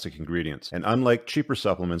quality domestic ingredients, and unlike cheaper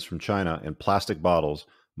supplements from China in plastic bottles,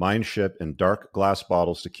 mine ship in dark glass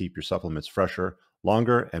bottles to keep your supplements fresher,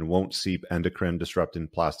 longer, and won't seep endocrine disrupting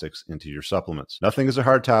plastics into your supplements. Nothing is a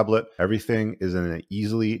hard tablet. Everything is in an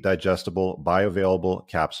easily digestible, bioavailable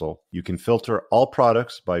capsule. You can filter all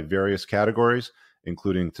products by various categories,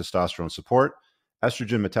 including testosterone support,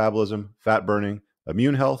 estrogen metabolism, fat burning,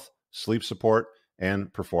 immune health, sleep support,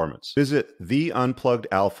 and performance. Visit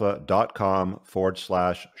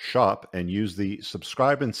theunpluggedalpha.com/shop and use the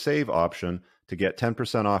subscribe and save option to get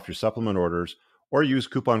 10% off your supplement orders, or use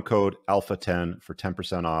coupon code ALPHA10 for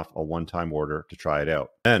 10% off a one-time order to try it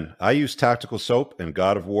out. And I use Tactical Soap and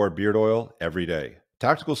God of War beard oil every day.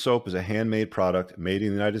 Tactical Soap is a handmade product made in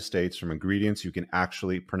the United States from ingredients you can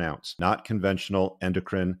actually pronounce, not conventional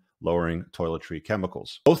endocrine-lowering toiletry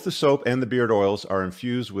chemicals. Both the soap and the beard oils are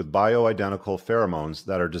infused with bioidentical pheromones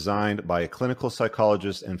that are designed by a clinical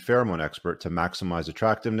psychologist and pheromone expert to maximize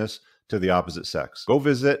attractiveness to the opposite sex. Go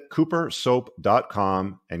visit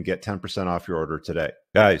coopersoap.com and get 10% off your order today.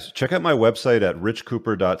 Guys, check out my website at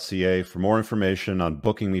richcooper.ca for more information on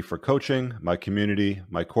booking me for coaching, my community,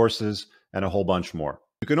 my courses, and a whole bunch more.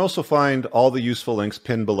 You can also find all the useful links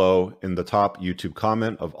pinned below in the top YouTube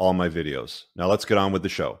comment of all my videos. Now let's get on with the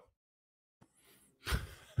show.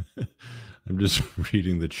 I'm just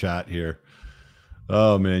reading the chat here.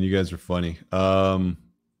 Oh man, you guys are funny.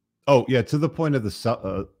 Oh yeah, to the point of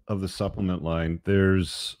the supplement line,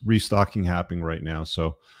 there's restocking happening right now.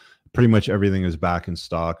 So pretty much everything is back in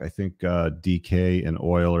stock. I think DK and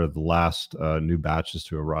oil are the last new batches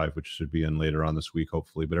to arrive, which should be in later on this week,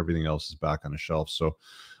 hopefully. But everything else is back on the shelf. So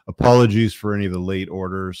apologies for any of the late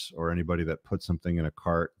orders or anybody that put something in a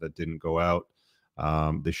cart that didn't go out.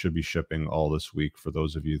 They should be shipping all this week for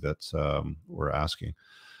those of you that were asking.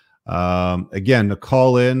 Again, to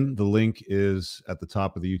call in, the link is at the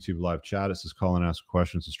top of the YouTube live chat. It says call and ask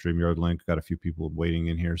questions. The StreamYard link. Got a few people waiting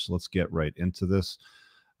in here. So let's get right into this.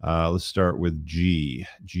 Let's start with G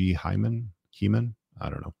Hyman. I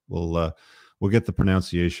don't know. We'll get the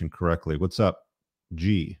pronunciation correctly. What's up,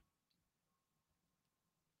 G?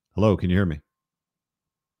 Hello, can you hear me?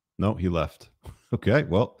 No, he left. Okay,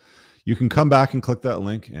 well, you can come back and click that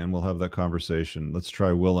link, and we'll have that conversation. Let's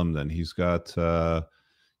try Willem then. He's got.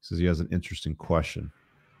 He says he has an interesting question.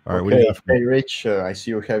 All right, okay. Hey, Rich. I see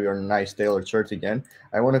you have your nice tailored shirt again.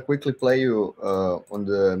 I want to quickly play you on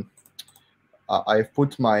the. I've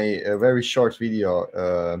put my very short video.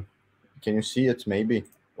 Can you see it maybe?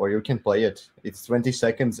 Or you can play it. It's 20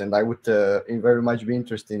 seconds, and I would very much be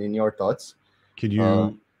interested in your thoughts. Can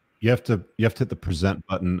you you have to hit the present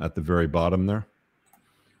button at the very bottom there.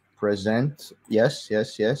 Present. Yes.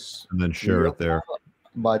 And then share it there.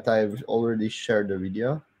 But I've already shared the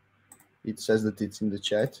video. It says that it's in the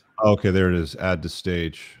chat. Okay, there it is. Add to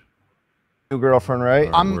stage. New girlfriend, right?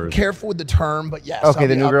 I'm careful with the term, but yes. Okay,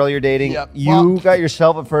 the new girl you're dating. Yep. You got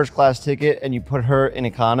yourself a first class ticket and you put her in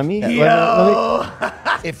economy. Yo.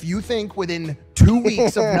 If you think within 2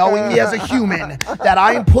 weeks of knowing me as a human that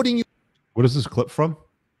I am putting you. What is this clip from?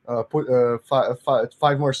 Put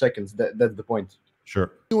 5 more seconds. That's the point.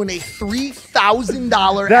 Sure. Doing a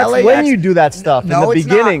 $3,000 That's LAX. When you do that stuff in the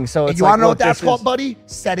beginning. Not. So it's you like, want to know what that's called, buddy?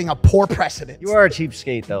 Setting a poor precedent. You are a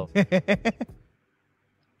cheapskate, though.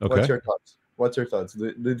 Okay. What's your thoughts?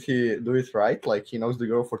 Did he do it right? Like he knows the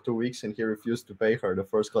girl for 2 weeks and he refused to pay her the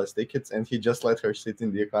first class tickets and he just let her sit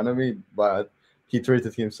in the economy, but he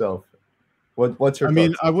treated himself. What's your thoughts?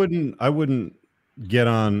 I mean, I wouldn't get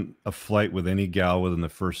on a flight with any gal within the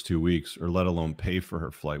first 2 weeks, or let alone pay for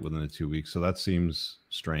her flight within the 2 weeks. So that seems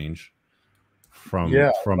strange from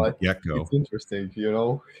get-go. It's interesting, you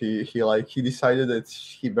know. He decided that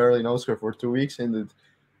he barely knows her for 2 weeks and that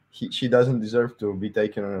she doesn't deserve to be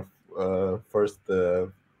taken on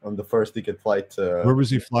on the first ticket flight. Where was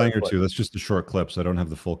he flying her to? That's just a short clip, so I don't have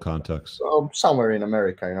the full context. Somewhere in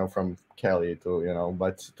America, you know, from Cali to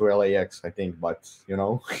but to LAX, I think. But you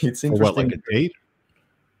know, it's interesting. What, like a date?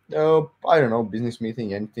 I don't know, business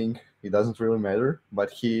meeting, anything. It doesn't really matter.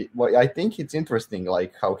 But I think it's interesting,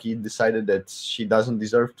 like how he decided that she doesn't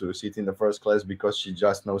deserve to sit in the first class because she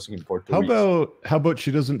just knows him for 2 weeks. How about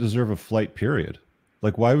she doesn't deserve a flight, period?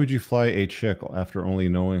 Like, why would you fly a chick after only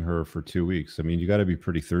knowing her for 2 weeks? I mean, you got to be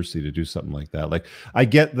pretty thirsty to do something like that. Like, I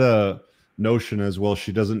get the notion as well,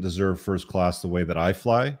 she doesn't deserve first class the way that I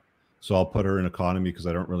fly, so I'll put her in economy because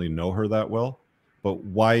I don't really know her that well. But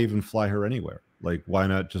why even fly her anywhere? Like, why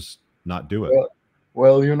not just not do it?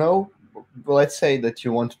 Well, you know, let's say that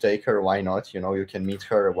you want to take her. Why not? You know, you can meet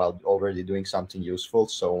her while already doing something useful.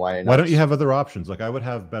 So why not? Why don't you have other options? Like, I would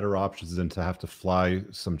have better options than to have to fly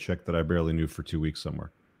some chick that I barely knew for 2 weeks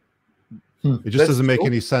somewhere. It just doesn't make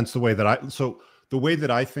any sense the way that the way that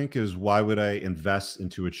I think is, why would I invest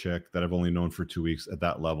into a chick that I've only known for 2 weeks at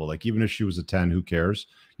that level? Like, even if she was a 10, who cares?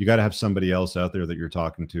 You got to have somebody else out there that you're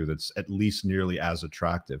talking to that's at least nearly as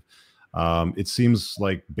attractive. It seems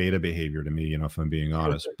like beta behavior to me, you know, if I'm being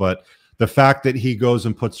honest. But the fact that he goes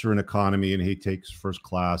and puts her in economy and he takes first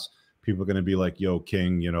class, people are going to be like, yo,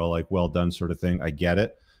 king, you know, like, well done sort of thing. I get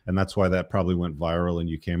it. and that's why that probably went viral and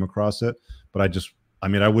you came across it. But I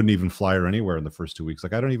mean, I wouldn't even fly her anywhere in the first 2 weeks.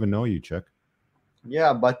 Like, I don't even know you, chick.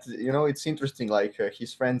 Yeah, but it's interesting. Like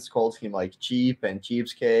his friends called him like cheap and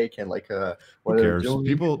cheapskate and like what Who they're cares? doing.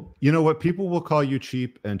 People, you know what? People will call you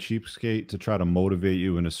cheap and cheapskate to try to motivate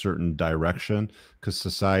you in a certain direction because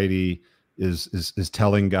society is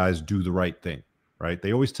telling guys do the right thing, right?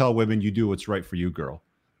 They always tell women you do what's right for you, girl.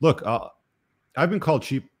 Look, I've been called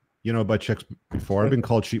cheap, by chicks before. I've been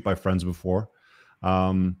called cheap by friends before.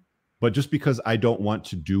 But just because I don't want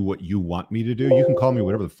to do what you want me to do, you can call me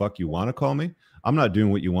whatever the fuck you want to call me. I'm not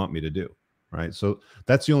doing what you want me to do, right? So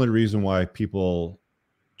that's the only reason why people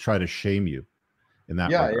try to shame you in that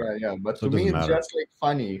regard. Yeah. But So to it me, doesn't it's matter. just like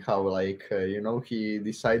funny how like he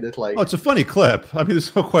decided like. Oh, it's a funny clip. I mean,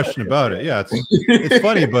 there's no question about it. Yeah, it's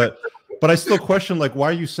funny, but I still question, like, why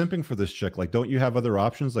are you simping for this chick? Like, don't you have other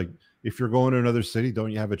options? Like, if you're going to another city,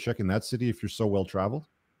 don't you have a chick in that city if you're so well traveled?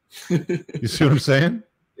 You see what I'm saying?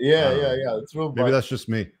 Yeah. True. Maybe But that's just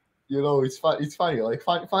me. it's fun. It's funny. Like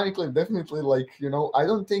funny clip. Definitely. Like I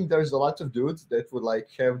don't think there's a lot of dudes that would like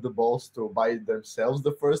have the balls to buy themselves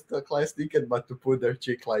the first class ticket, but to put their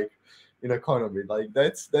chick like in economy. Like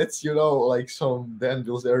that's like some Dan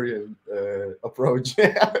Bilzerian approach.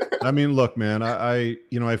 I mean, look, man, I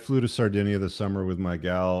flew to Sardinia this summer with my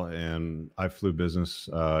gal, and I flew business,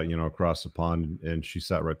 across the pond, and she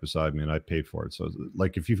sat right beside me, and I paid for it. So,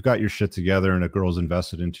 like, if you've got your shit together and a girl's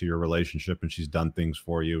invested into your relationship, and she's done things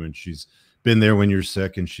for you, and she's been there when you're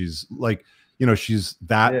sick, and she's like, she's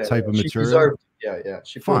that type of material.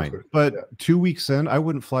 She fine. But 2 weeks in, I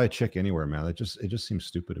wouldn't fly a chick anywhere, man. It just seems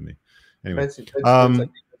stupid to me. Anyway, I think that's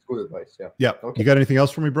good advice. Yeah. Yeah. Okay. You got anything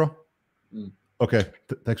else for me, bro? Mm. Okay.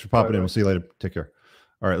 Thanks for popping in. We'll see you later. Take care.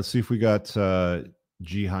 All right. Let's see if we got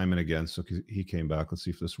G Hyman again. So he came back. Let's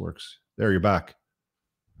see if this works. There, you're back.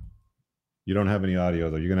 You don't have any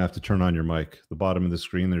audio, though. You're going to have to turn on your mic. The bottom of the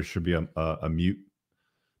screen, there should be a mute.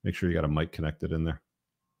 Make sure you got a mic connected in there.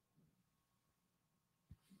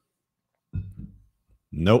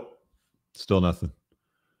 Nope. Still nothing.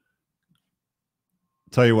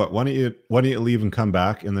 Tell you what, why don't you leave and come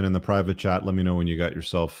back, and then in the private chat, let me know when you got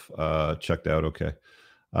yourself checked out. Okay,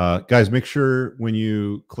 guys, make sure when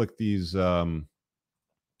you click these join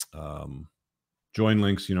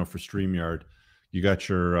links, for StreamYard, you got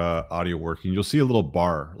your audio working. You'll see a little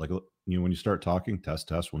bar, like when you start talking,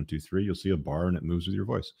 test 1 2 3. You'll see a bar and it moves with your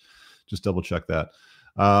voice. Just double check that.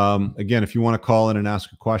 Again, if you want to call in and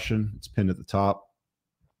ask a question, it's pinned at the top.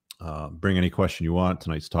 Bring any question you want.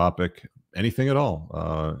 Tonight's topic. Anything at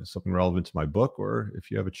all, something relevant to my book, or if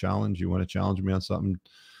you have a challenge, you want to challenge me on something,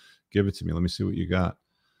 give it to me. Let me see what you got.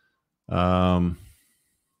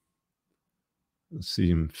 Let's see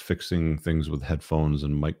him fixing things with headphones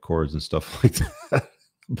and mic cords and stuff like that.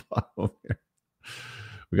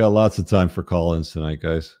 We got lots of time for call-ins tonight,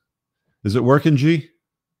 guys. Is it working, G?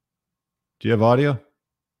 Do you have audio?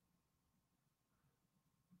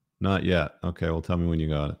 Not yet. Okay, well, tell me when you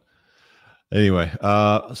got it. Anyway, so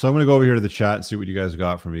I'm going to go over here to the chat and see what you guys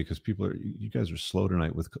got for me, because you guys are slow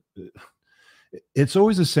tonight. It's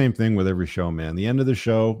always the same thing with every show, man. The end of the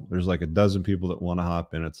show, there's like a dozen people that want to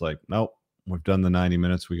hop in. It's like, nope, we've done the 90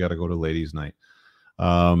 minutes. We got to go to ladies' night.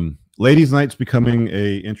 Ladies' night's becoming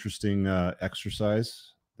a interesting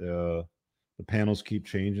exercise. The panels keep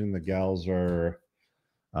changing. The gals are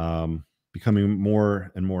becoming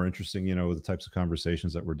more and more interesting, with the types of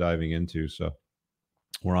conversations that we're diving into. So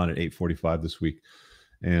we're on at 8:45 this week.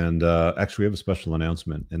 And actually, we have a special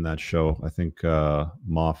announcement in that show. I think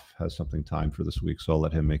Moff has something timed for this week, so I'll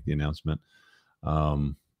let him make the announcement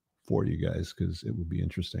for you guys, because it would be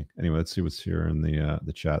interesting. Anyway, let's see what's here in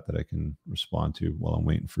the chat that I can respond to while I'm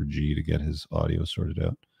waiting for G to get his audio sorted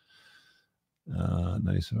out.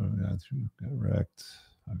 Nice. Got wrecked.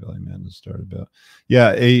 High Valley Man to start about.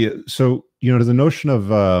 Yeah. So, there's a notion of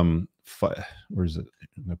where is it?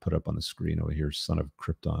 I'm going to put up on the screen over here, Son of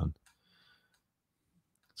Krypton.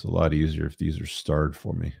 It's a lot easier if these are starred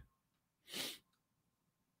for me.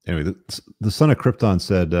 Anyway, the Son of Krypton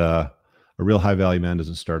said, a real High Valley Man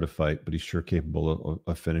doesn't start a fight, but he's sure capable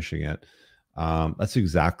of finishing it. That's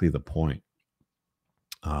exactly the point.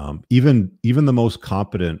 Even the most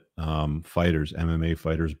competent fighters, MMA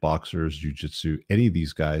fighters, boxers, jiu-jitsu, any of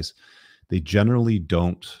these guys, they generally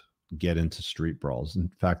don't get into street brawls. In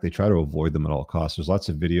fact, they try to avoid them at all costs. There's lots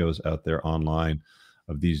of videos out there online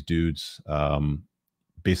of these dudes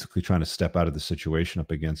basically trying to step out of the situation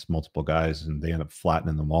up against multiple guys, and they end up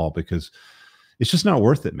flattening them all because it's just not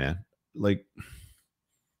worth it, man. Like,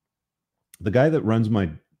 the guy that runs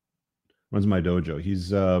my dojo,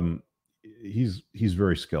 he's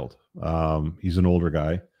very skilled. He's an older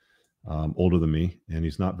guy. older than me, and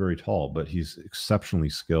he's not very tall, but he's exceptionally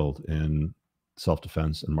skilled in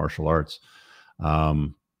self-defense and martial arts.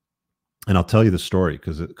 And I'll tell you the story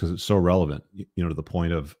because it's so relevant, to the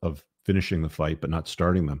point of finishing the fight but not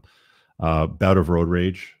starting them. Bout of road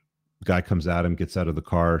rage. Guy comes at him, gets out of the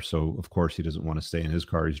car. So of course he doesn't want to stay in his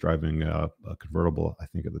car. He's driving a convertible, I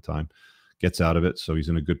think, at the time. Gets out of it, so he's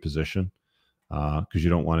in a good position, because you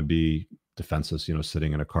don't want to be defenseless,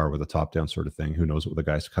 sitting in a car with a top down sort of thing. Who knows what the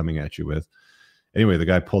guy's coming at you with? Anyway, the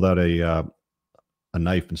guy pulled out a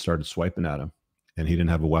knife and started swiping at him, and he didn't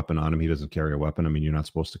have a weapon on him. He doesn't carry a weapon. I mean, you're not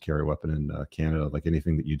supposed to carry a weapon in Canada. Like,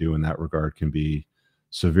 anything that you do in that regard can be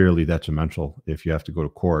severely detrimental if you have to go to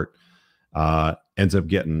court. Ends up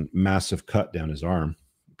getting massive cut down his arm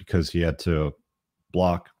because he had to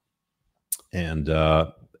block. And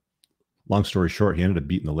long story short, he ended up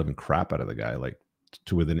beating the living crap out of the guy, like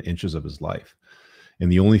to within inches of his life. And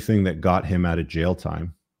the only thing that got him out of jail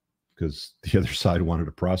time, because the other side wanted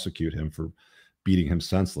to prosecute him for beating him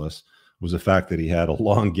senseless, was the fact that he had a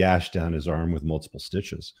long gash down his arm with multiple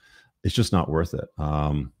stitches. It's just not worth it.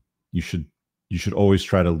 You should always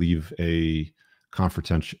try to leave a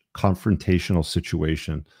confrontational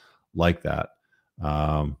situation like that,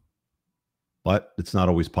 but it's not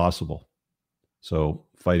always possible. So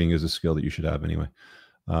fighting is a skill that you should have anyway.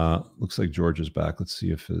 Looks like George is back. Let's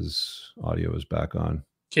see if his audio is back on.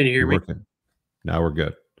 Can you hear me? Now we're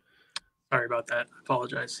good. Sorry about that. I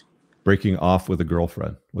apologize. Breaking off with a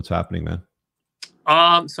girlfriend. What's happening, man?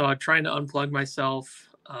 So I'm trying to unplug myself.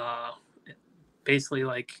 Basically,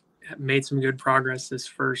 made some good progress this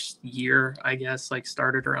first year, I guess.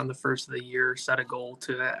 Started around the first of the year, set a goal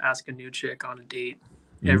to ask a new chick on a date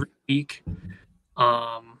every week.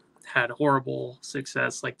 Had horrible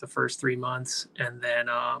success the first 3 months, and then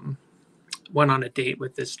went on a date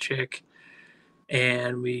with this chick,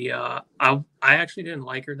 and we I actually didn't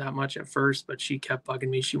like her that much at first, but she kept bugging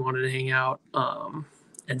me. She wanted to hang out,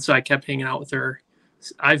 and so I kept hanging out with her.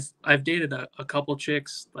 I've dated a couple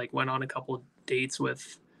chicks, went on a couple dates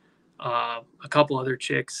with a couple other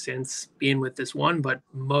chicks since being with this one, but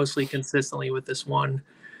mostly consistently with this one.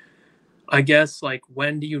 I guess,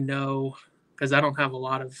 when do you know? Because I don't have a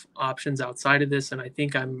lot of options outside of this, and I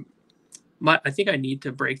think I need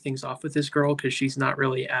to break things off with this girl because she's not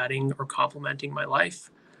really adding or complementing my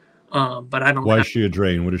life. But I don't. Why is she a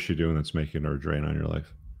drain? What is she doing that's making her a drain on your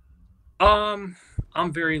life? I'm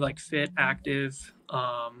very fit, active.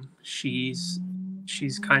 She's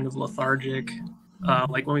kind of lethargic.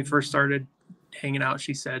 When we first started hanging out,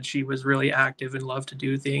 she said she was really active and loved to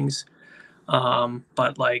do things.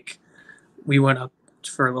 But we went up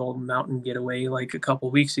for a little mountain getaway a couple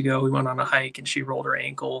weeks ago. We went on a hike and she rolled her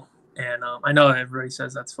ankle, and I know everybody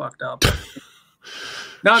says that's fucked up.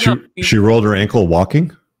 She rolled her ankle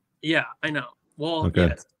walking. Yeah, I know. Well, okay.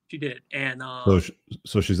 Yes, she did, and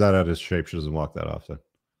so she's not out of shape. She doesn't walk that often.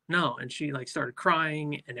 No, and she started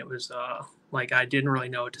crying, and it was I didn't really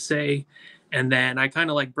know what to say, and then I kind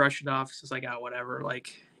of brushed it off. It's just whatever,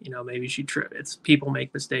 maybe she tripped. It's people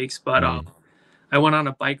make mistakes, but I went on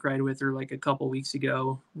a bike ride with her a couple weeks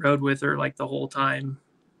ago, rode with her the whole time.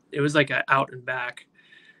 It was an out and back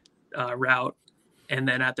route. And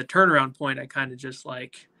then at the turnaround point, I kind of just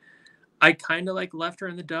left her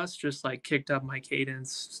in the dust, just kicked up my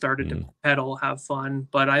cadence, started to pedal, have fun.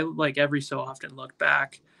 But I every so often look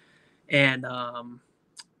back, and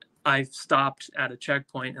I stopped at a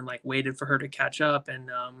checkpoint and waited for her to catch up.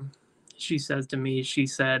 And she says to me,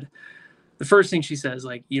 the first thing she says,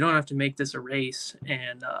 you don't have to make this a race.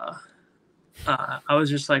 And I was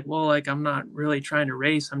just well, I'm not really trying to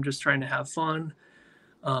race. I'm just trying to have fun.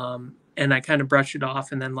 And I kind of brushed it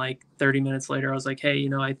off. And then 30 minutes later, I was hey,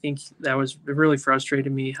 I think that was really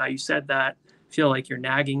frustrated me how you said that. I feel you're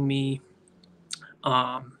nagging me.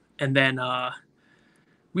 And then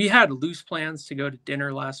we had loose plans to go to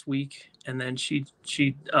dinner last week. And then she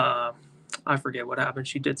I forget what happened.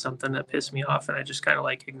 She did something that pissed me off, and I just kind of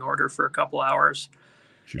ignored her for a couple hours.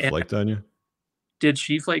 She flaked on you? Did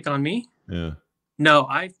she flake on me? Yeah. No,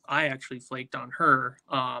 I actually flaked on her.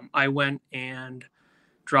 I went and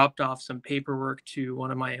dropped off some paperwork to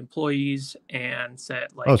one of my employees and said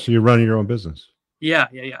oh, so you're running your own business? Yeah.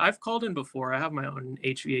 I've called in before. I have my own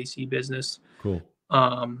HVAC business. Cool.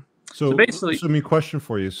 So basically, question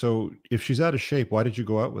for you. So if she's out of shape, why did you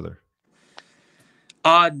go out with her?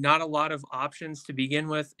 Not a lot of options to begin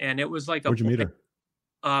with, and it was Where'd you meet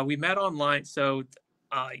her? We met online. So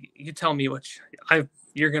you tell me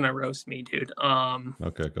you're gonna roast me, dude.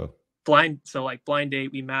 Okay, go. Blind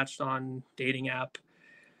date. We matched on dating app,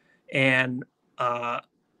 and I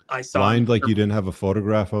saw blind. You didn't have a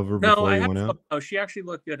photograph of her before you went out? Oh, she actually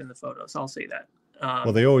looked good in the photos. I'll say that.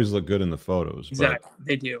 Well, they always look good in the photos. Exactly,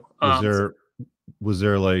 they do. Was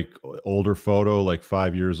there like older photo, like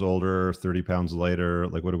 5 years older, 30 pounds lighter?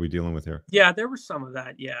 Like, what are we dealing with here? Yeah, there was some of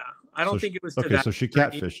that. Yeah, I don't think it was to okay. that So she degree.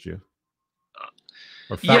 catfished you.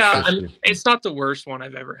 Or Yeah, fat fished you. it's not the worst one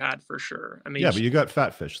I've ever had for sure. I mean, yeah, but you got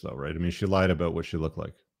fat fish though, right? I mean, she lied about what she looked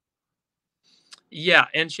like. Yeah,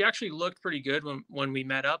 and she actually looked pretty good when we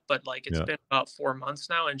met up, but like it's Yeah. been about 4 months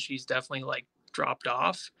now, and she's definitely like dropped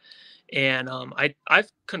off. And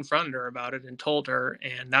I've confronted her about it and told her,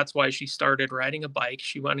 and that's why she started riding a bike.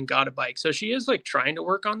 She went and got a bike, so she is like trying to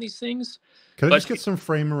work on these things. Can I just get some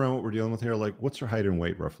frame around what we're dealing with here? Like, what's her height and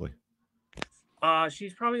weight roughly?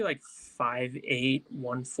 She's probably like 5'8",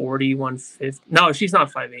 140, 150. No, she's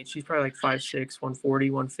not 5'8". She's probably like 5'6", 140,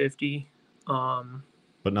 150.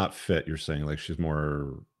 But not fit, you're saying? Like she's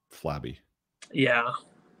more flabby. Yeah.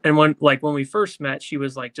 And when we first met, she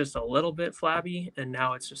was like just a little bit flabby, and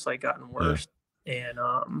now it's just like gotten worse. Yeah.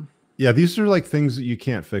 And yeah, these are like things that you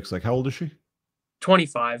can't fix. Like, how old is she?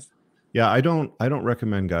 25. Yeah, I don't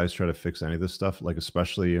recommend guys try to fix any of this stuff, like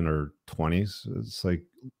especially in her 20s. It's like,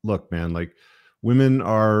 look, man, like women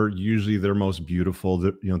are usually their most beautiful,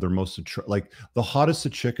 their most like the hottest a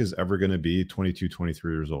chick is ever going to be 22,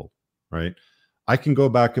 23 years old, right? I can go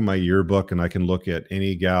back in my yearbook and I can look at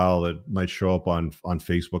any gal that might show up on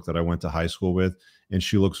Facebook that I went to high school with, and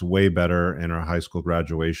she looks way better in her high school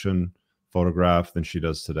graduation photograph than she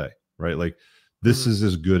does today, right? Like this is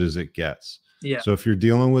as good as it gets. Yeah. So if you're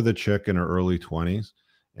dealing with a chick in her early 20s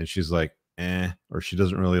and she's like, or she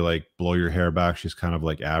doesn't really like blow your hair back, she's kind of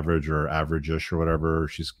like average or average-ish or whatever,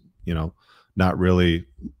 she's, not really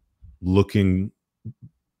looking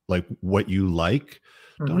like what you like,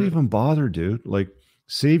 don't even bother, dude. Like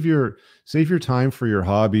save your time for your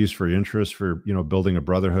hobbies, for your interests, for, building a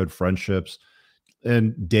brotherhood, friendships,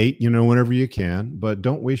 and date, whenever you can, but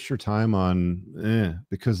don't waste your time on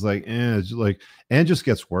because it's like, and just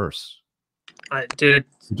gets worse. Dude,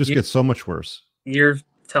 it just gets so much worse. You're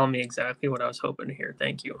telling me exactly what I was hoping to hear.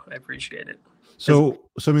 Thank you. I appreciate it. So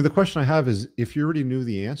I mean, the question I have is, if you already knew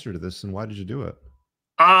the answer to this, then why did you do it?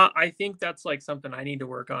 I think that's like something I need to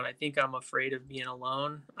work on. I think I'm afraid of being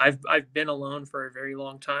alone. I've been alone for a very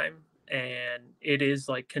long time, and it is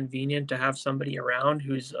like convenient to have somebody around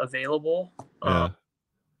who's available. Yeah.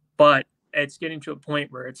 But it's getting to a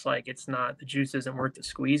point where it's like the juice isn't worth the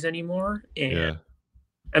squeeze anymore. And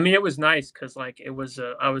I mean, it was nice because like I was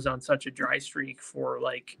on such a dry streak for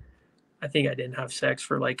like, I think I didn't have sex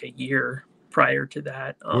for like a year prior to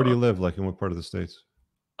that. Where do you live? Like in what part of the States?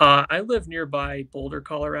 I live nearby Boulder,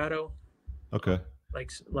 Colorado. Okay.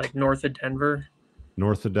 Like north of Denver.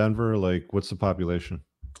 North of Denver, like what's the population?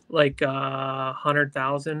 Like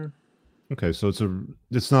 100,000. Okay, so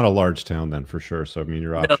it's not a large town then, for sure. So I mean,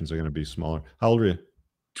 your options are going to be smaller. How old are you?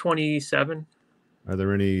 27. Are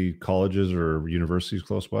there any colleges or universities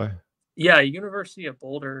close by? Yeah, University of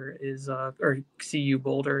Boulder is or CU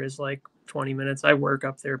Boulder is like 20 minutes. I work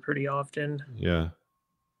up there pretty often. Yeah.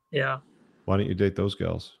 Yeah. Why don't you date those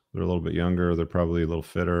gals? They're a little bit younger. They're probably a little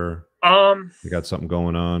fitter. They got something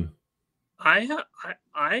going on.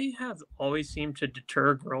 I have always seemed to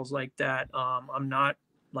deter girls like that. I'm not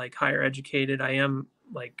like higher educated. I'm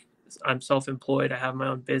self-employed. I have my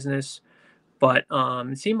own business, but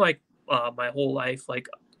it seemed like my whole life, like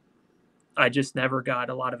I just never got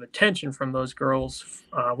a lot of attention from those girls.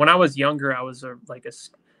 When I was younger, I was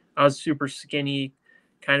I was super skinny,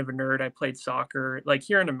 kind of a nerd. I played soccer. Like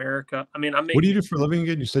here in America, I mean, what do you do for a living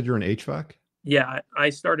again? You said you're an HVAC? Yeah, I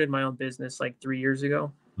started my own business like 3 years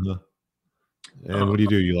ago. And what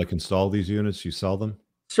do? You like install these units? You sell them?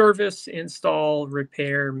 Service, install,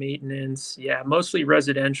 repair, maintenance. Yeah, mostly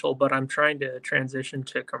residential, but I'm trying to transition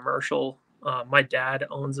to commercial. My dad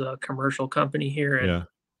owns a commercial company here, and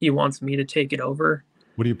he wants me to take it over.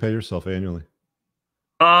 What do you pay yourself annually?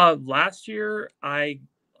 Last year I'm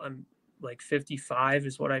like 55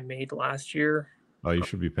 is what I made last year. Oh, you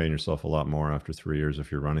should be paying yourself a lot more after 3 years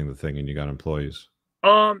if you're running the thing and you got employees.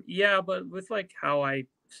 Yeah, but with like how I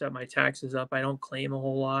set my taxes up, I don't claim a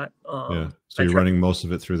whole lot. So you're running most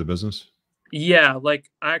of it through the business? Yeah, like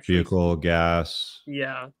actually vehicle, gas,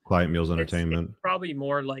 quiet meals, entertainment. It's probably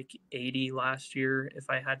more like 80 last year if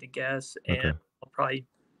I had to guess, and I'll probably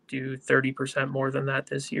do 30% more than that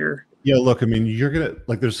this year. Yeah, look, I mean, you're gonna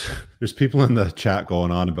like there's people in the chat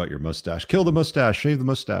going on about your mustache. Kill the mustache, shave the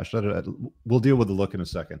mustache. We'll deal with the look in a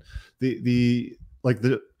second. The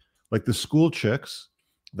school chicks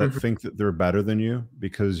that think that they're better than you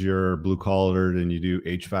because you're blue collared and you do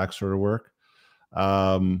HVAC sort of work.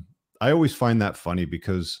 I always find that funny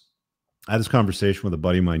because I had this conversation with a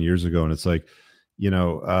buddy of mine years ago, and it's like,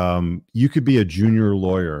 you could be a junior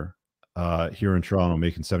lawyer here in Toronto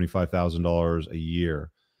making $75,000 a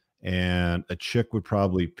year, and a chick would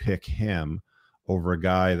probably pick him over a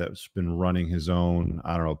guy that's been running his own,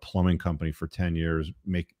 I don't know, plumbing company for 10 years,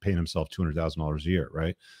 paying himself $200,000 a year,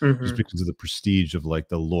 right? Just because of the prestige of like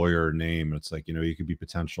the lawyer name. It's like, you know, you could be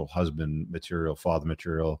potential husband material, father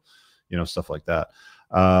material, you know, stuff like that.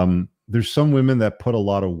 There's some women that put a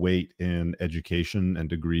lot of weight in education and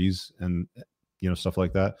degrees and, you know, stuff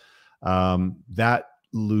like that. That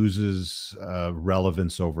loses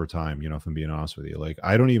relevance over time, you know, if I'm being honest with you. Like,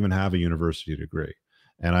 I don't even have a university degree,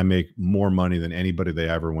 and I make more money than anybody they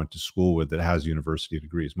ever went to school with that has university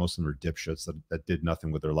degrees. Most of them are dipshits that did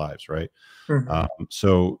nothing with their lives, right?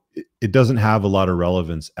 So it doesn't have a lot of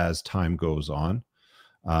relevance as time goes on.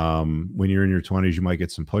 When you're in your 20s, you might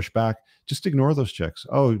get some pushback. Just ignore those chicks.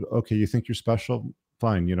 Oh, okay, you think you're special?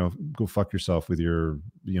 Fine, you know, go fuck yourself with your,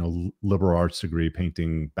 you know, liberal arts degree,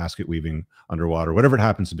 painting, basket weaving underwater, whatever it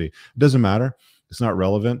happens to be. It doesn't matter. It's not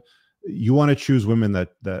relevant. You want to choose women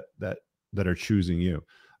that are choosing you.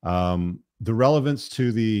 The relevance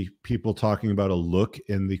to the people talking about a look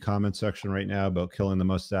in the comment section right now about killing the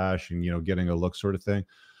mustache and, you know, getting a look sort of thing.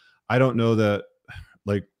 I don't know that,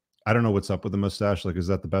 like, I don't know what's up with the mustache. Like, is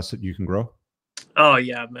that the best that you can grow? Oh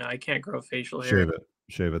yeah, man, I can't grow facial hair.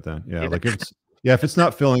 Shave it then. Yeah. Like if it's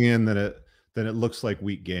not filling in, then it looks like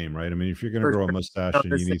weak game, right? I mean, if you're going to grow a mustache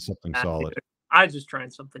and you need something solid. I just trying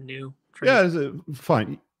something new. Yeah,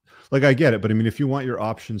 fine. Like, I get it. But I mean, if you want your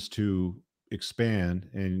options to expand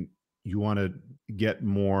and you want to get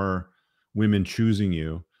more women choosing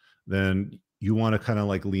you, then you want to kind of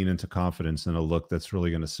like lean into confidence and a look that's really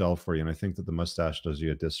going to sell for you. And I think that the mustache does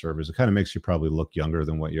you a disservice. It kind of makes you probably look younger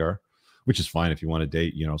than what you are, which is fine if you want to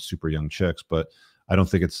date, you know, super young chicks, but I don't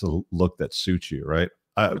think it's a look that suits you, right?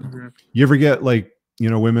 You ever get like, you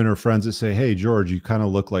know, women or friends that say, hey, George, you kind of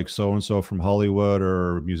look like so-and-so from Hollywood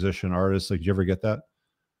or musician, artist. Like, do you ever get that?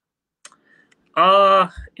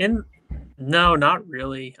 No, not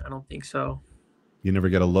really. I don't think so. You never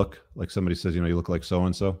get a look like somebody says, you know, you look like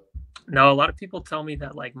so-and-so? No, a lot of people tell me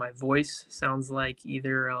that like my voice sounds like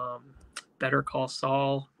either Better Call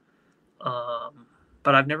Saul,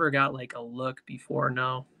 but I've never got like a look before.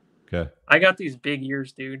 No. Okay. I got these big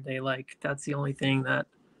ears, dude. That's the only thing that.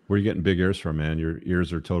 Where are you getting big ears from, man? Your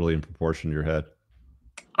ears are totally in proportion to your head.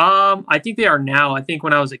 I think they are now. I think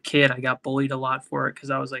when I was a kid, I got bullied a lot for it because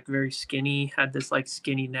I was like very skinny, had this like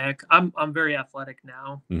skinny neck. I'm very athletic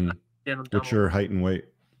now. What's your height and weight?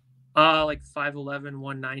 Like 5'11",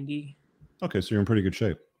 190. Okay, so you're in pretty good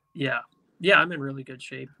shape. Yeah, I'm in really good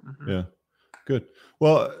shape. Yeah, good.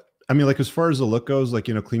 Well, I mean, like as far as the look goes, like,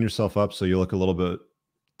 you know, clean yourself up so you look a little bit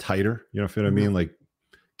tighter. You know what I mean? Like,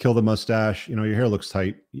 kill the mustache. You know, your hair looks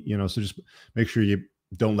tight. You know, so just make sure you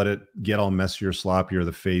don't let it get all messy or sloppy, or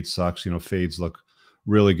the fade sucks. You know, fades look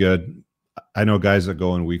really good. I know guys that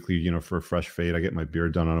go in weekly, you know, for a fresh fade. I get my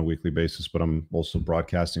beard done on a weekly basis, but I'm also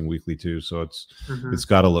broadcasting weekly too. So it's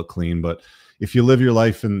got to look clean. But if you live your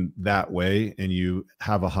life in that way and you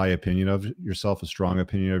have a high opinion of yourself, a strong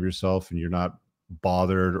opinion of yourself, and you're not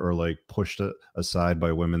bothered or like pushed aside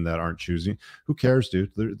by women that aren't choosing, who cares,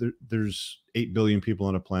 dude? There's 8 billion people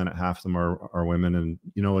on a planet. Half of them are women. And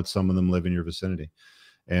you know what? Some of them live in your vicinity.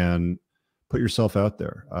 And put yourself out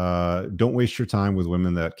there. Don't waste your time with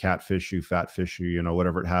women that catfish you, fatfish you, you know,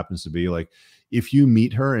 whatever it happens to be. Like, if you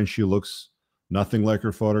meet her and she looks nothing like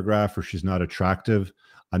her photograph, or she's not attractive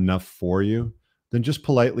enough for you, then just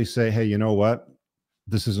politely say, hey, you know what?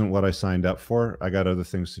 This isn't what I signed up for. I got other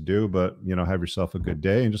things to do, but, you know, have yourself a good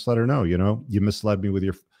day, and just let her know, you know, you misled me with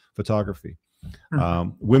your photography.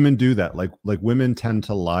 Women do that. Like women tend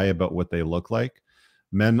to lie about what they look like.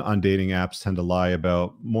 Men on dating apps tend to lie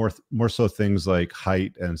about more so things like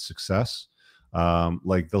height and success.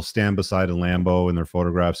 Like, they'll stand beside a Lambo in their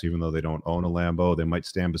photographs, even though they don't own a Lambo. They might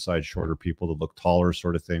stand beside shorter people to look taller,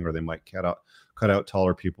 sort of thing, or they might cut out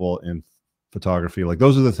taller people in photography. Like,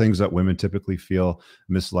 those are the things that women typically feel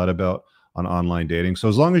misled about on online dating. So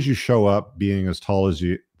as long as you show up being as tall as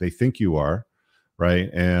they think you are, right?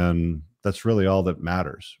 And that's really all that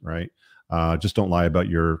matters, right? Just don't lie about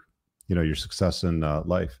your success in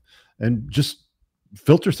life, and just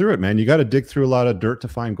filter through it, man. You got to dig through a lot of dirt to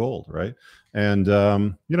find gold, right? And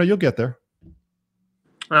you know, you'll get there.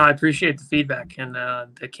 I appreciate the feedback and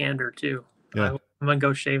the candor too. Yeah. I'm gonna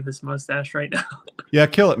go shave this mustache right now. Yeah,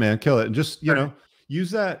 kill it, man. Kill it. And just, you know,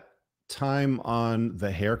 use that time on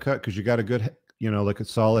the haircut, because you got a good, you know, like a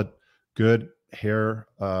solid, good hair,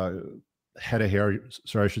 head of hair.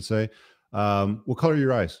 Sorry, I should say. What color are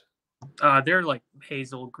your eyes? They're like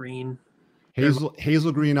hazel green.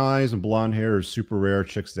 Hazel green eyes and blonde hair is super rare.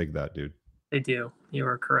 Chicks dig that, dude. They do. You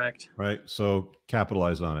are correct. Right. So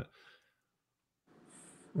capitalize on it.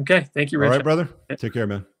 Okay. Thank you, All Rich. right, brother. Take care,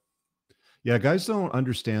 man. Yeah, guys don't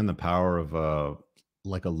understand the power of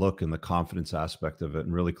like a look and the confidence aspect of it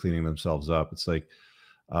and really cleaning themselves up. It's like,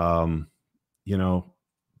 um, you know,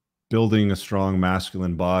 building a strong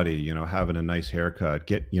masculine body, you know, having a nice haircut,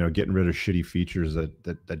 getting rid of shitty features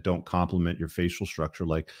that don't complement your facial structure,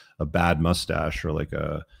 like a bad mustache or like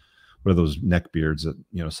what are those neck beards that,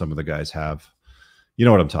 you know, some of the guys have. You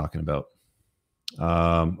know what I'm talking about.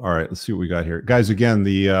 All right, let's see what we got here. Guys, again,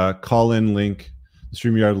 the call-in link, the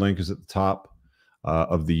StreamYard link is at the top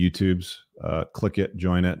of the YouTubes. Click it,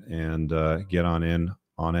 join it, and get on in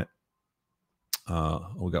on it.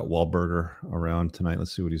 We got Wahlberger around tonight.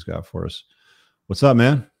 Let's see what he's got for us. What's up,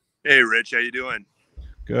 man? Hey, Rich. How you doing?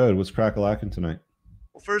 Good. What's crack-a-lacking tonight?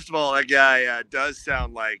 Well, first of all, that guy does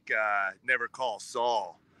sound like Never Call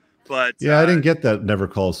Saul. But yeah, I didn't get that Never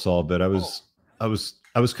Call Saul bit. I was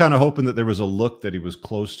kind of hoping that there was a look that he was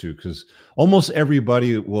close to, because almost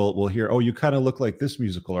everybody will hear, oh, you kind of look like this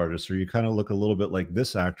musical artist, or you kind of look a little bit like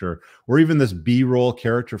this actor, or even this B-roll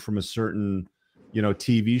character from a certain, you know,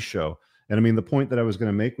 TV show. And I mean, the point that I was going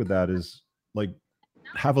to make with that is, like,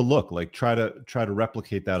 have a look, like try to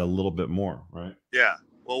replicate that a little bit more, right? Yeah.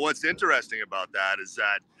 Well, what's interesting about that is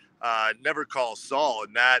that Never Call Saul,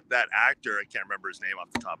 and that actor, I can't remember his name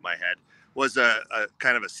off the top of my head, was a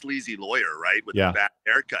kind of a sleazy lawyer, right, with a bad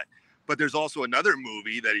haircut. But there's also another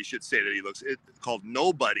movie that he should say that he looks called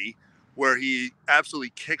Nobody, where he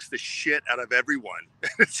absolutely kicks the shit out of everyone.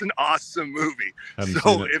 It's an awesome movie.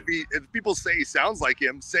 So if people say he sounds like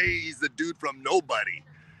him, say he's the dude from Nobody,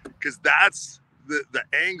 because that's the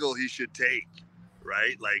angle he should take,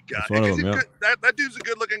 right? Like that dude's a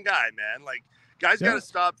good looking guy, man. Like, guys got to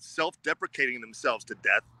stop self-deprecating themselves to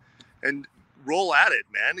death and roll at it,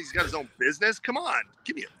 man. He's got his own business. Come on,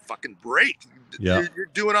 give me a fucking break. You're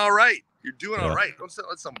doing all right. You're doing all right. Don't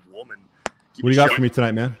let some woman. What do you got for me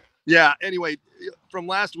tonight, man? Yeah. Anyway, from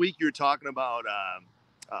last week, you were talking about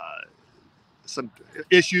some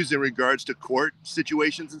issues in regards to court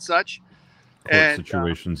situations and such.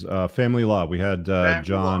 Situations, family law. We had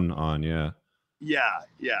John on. Yeah.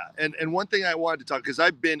 And one thing I wanted to talk, because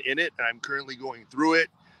I've been in it and I'm currently going through it.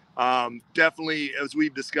 Definitely, as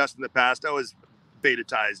we've discussed in the past, I was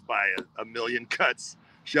beta-tized by a million cuts,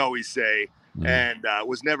 shall we say, and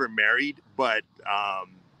was never married, but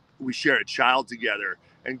we share a child together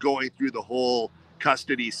and going through the whole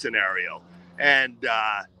custody scenario. And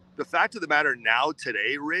the fact of the matter now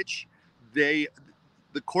today, Rich, the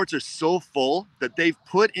courts are so full that they've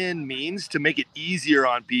put in means to make it easier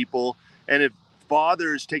on people. And if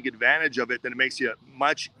fathers take advantage of it, then it makes it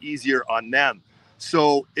much easier on them.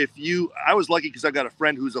 So I was lucky because I got a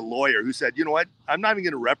friend who's a lawyer who said, you know what, I'm not even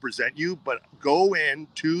going to represent you, but go in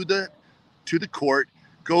to the court,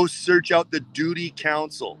 go search out the duty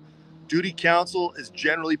counsel. Duty counsel is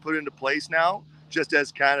generally put into place now, just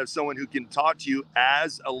as kind of someone who can talk to you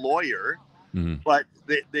as a lawyer, but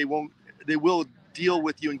they will deal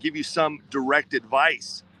with you and give you some direct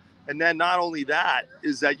advice. And then not only that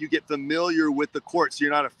is that you get familiar with the court, so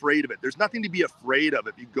you're not afraid of it. There's nothing to be afraid of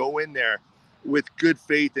if you go in there with good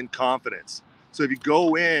faith and confidence. So if you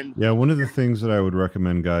go in, one of the things that I would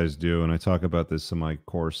recommend guys do, and I talk about this in my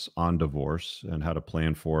course on divorce and how to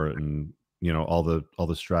plan for it, and you know, all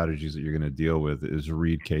the strategies that you're going to deal with, is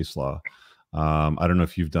read case law. I don't know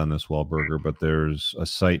if you've done this, Wahlberger, but there's a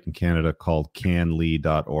site in Canada called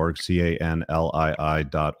canlii.org,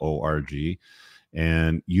 CANLII.org,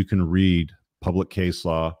 and you can read public case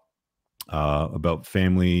law about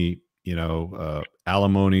family, you know,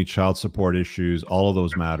 alimony, child support issues, all of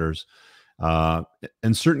those matters.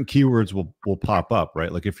 And certain keywords will pop up,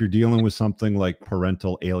 right? Like if you're dealing with something like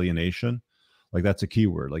parental alienation, like that's a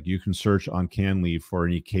keyword. Like you can search on CanLII for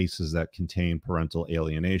any cases that contain parental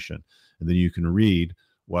alienation. And then you can read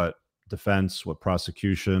what defense, what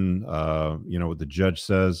prosecution, you know, what the judge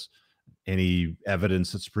says, any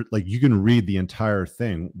evidence that's like, you can read the entire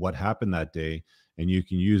thing, what happened that day, and you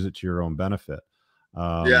can use it to your own benefit.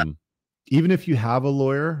 Even if you have a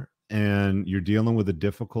lawyer and you're dealing with a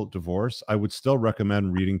difficult divorce, I would still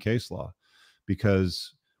recommend reading case law,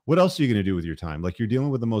 because what else are you going to do with your time? Like, you're dealing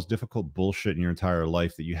with the most difficult bullshit in your entire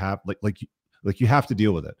life that you have, like you have to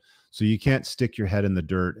deal with it. So you can't stick your head in the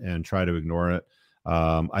dirt and try to ignore it.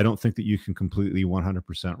 I don't think that you can completely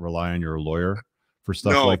 100% rely on your lawyer for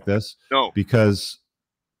stuff like this, because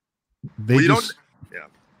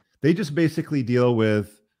they just basically deal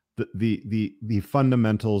with the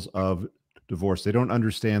fundamentals of divorce. They don't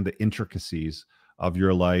understand the intricacies of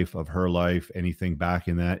your life, of her life, anything back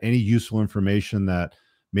in that, any useful information that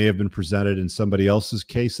may have been presented in somebody else's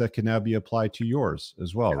case that can now be applied to yours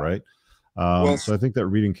as well, right? So I think that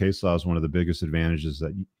reading case law is one of the biggest advantages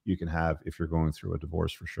that you can have if you're going through a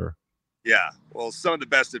divorce, for sure. Yeah. Well, some of the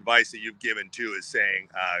best advice that you've given too is saying,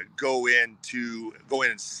 go in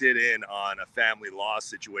and sit in on a family law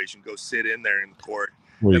situation. Go sit in there in court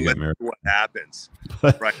and let what happens.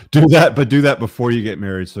 Right. do that before you get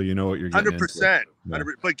married, so you know what you're getting 100%.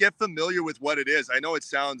 But get familiar with what it is. I know it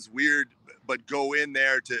sounds weird, but go in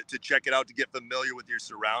there to check it out, to get familiar with your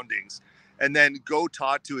surroundings, and then go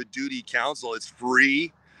talk to a duty counsel. It's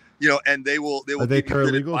free, and they will. Are they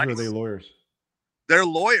paralegals or are they lawyers? They're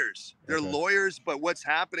lawyers. They're lawyers, but what's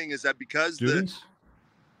happening is that because students?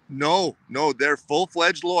 No, they're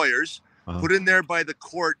full-fledged lawyers put in there by the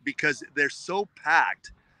court because they're so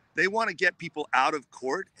packed. They want to get people out of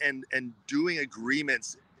court and doing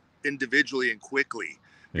agreements individually and quickly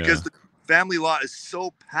because the family law is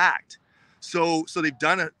so packed. So they've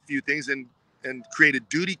done a few things and created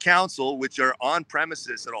duty counsel, which are on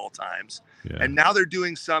premises at all times. Yeah. And now they're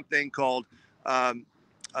doing something called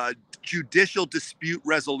judicial dispute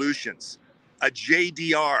resolutions, a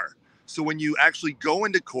JDR. So when you actually go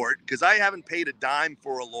into court, because I haven't paid a dime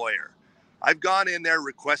for a lawyer, I've gone in there,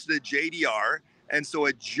 requested a JDR, and so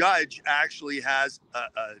a judge actually has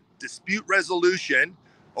a dispute resolution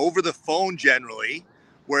over the phone generally,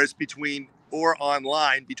 whereas between or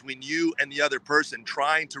online between you and the other person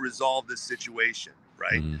trying to resolve this situation,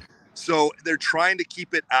 right? Mm-hmm. So they're trying to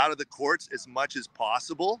keep it out of the courts as much as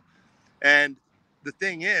possible. And the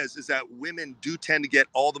thing is that women do tend to get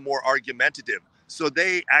all the more argumentative. So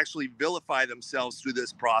they actually vilify themselves through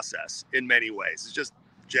this process in many ways. It's just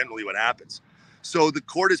generally what happens. So the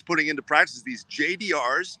court is putting into practice these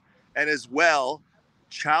JDRs and as well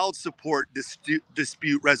child support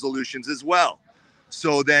dispute resolutions as well.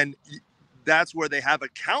 So then that's where they have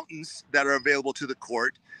accountants that are available to the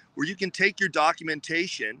court where you can take your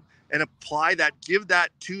documentation and apply that, give that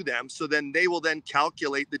to them. So then they will then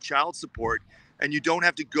calculate the child support and you don't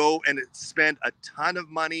have to go and spend a ton of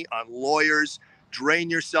money on lawyers, drain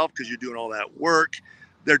yourself because you're doing all that work.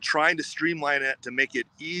 They're trying to streamline it to make it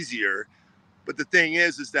easier. But the thing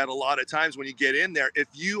is that a lot of times when you get in there, if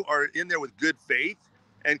you are in there with good faith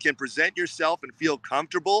and can present yourself and feel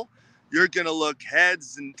comfortable, you're going to look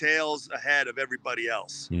heads and tails ahead of everybody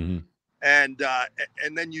else. Mm-hmm.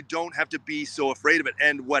 And then you don't have to be so afraid of it.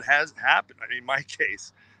 And what has happened, I mean, in my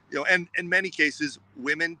case, and in many cases,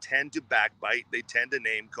 women tend to backbite. They tend to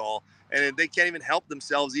name call, and they can't even help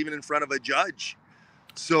themselves even in front of a judge.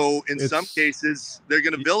 So in some cases, they're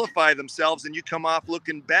going to vilify themselves and you come off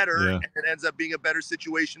looking better and it ends up being a better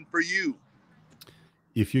situation for you.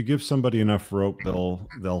 If you give somebody enough rope,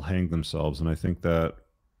 they'll hang themselves. And I think that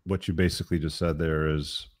what you basically just said there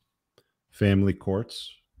is family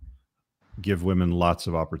courts give women lots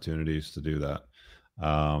of opportunities to do that.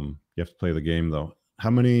 You have to play the game though. How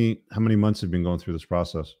many months have you been going through this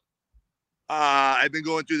process? I've been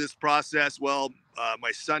going through this process. Well,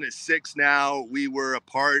 my son is 6 now. We were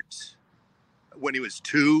apart when he was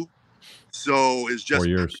 2. So it's just 4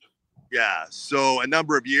 years. Yeah. So a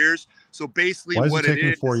number of years. So basically why is it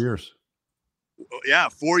taking 4 years? Yeah,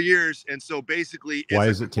 4 years. And so basically, why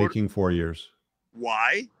is it taking 4 years?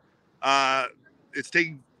 Why? It's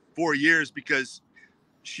taking 4 years because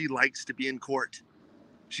she likes to be in court.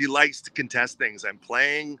 She likes to contest things. I'm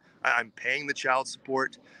paying the child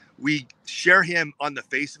support. We share him on the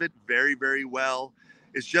face of it very, very well.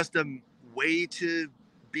 It's just a way to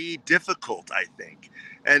be difficult, I think.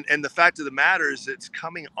 And the fact of the matter is it's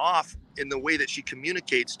coming off in the way that she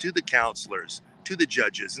communicates to the counselors, to the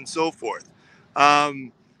judges, and so forth.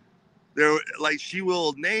 She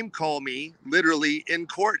will name call me literally in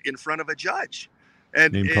court in front of a judge.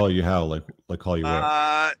 And name call you how? Like call you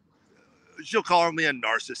what? She'll call me a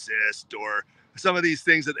narcissist or some of these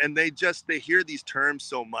things, and they hear these terms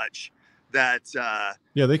so much that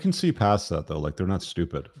they can see past that though. Like they're not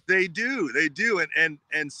stupid. They do, and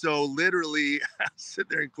so literally I sit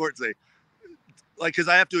there in court and say, like, because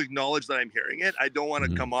I have to acknowledge that I'm hearing it. I don't want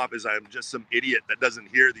to come off as I'm just some idiot that doesn't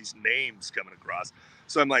hear these names coming across.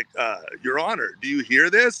 So I'm like, Your Honor, do you hear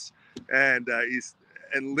this? And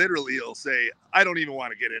literally he'll say, I don't even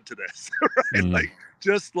want to get into this, right? Like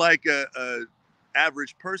just like a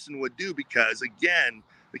average person would do, because again,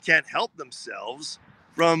 they can't help themselves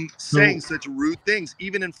from saying such rude things,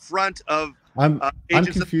 even in front of I'm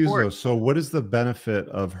confused though. So what is the benefit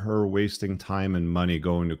of her wasting time and money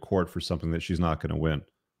going to court for something that she's not going to win?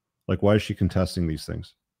 Like, why is she contesting these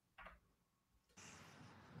things?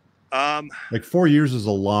 Like 4 years is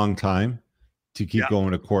a long time to keep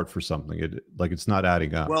going to court for something. It's not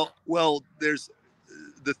adding up. Well, there's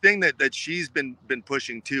the thing that she's been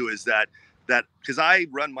pushing too is that that, because I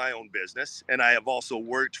run my own business and I have also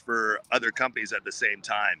worked for other companies at the same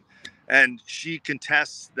time. And she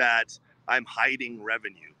contests that I'm hiding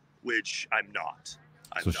revenue, which I'm not.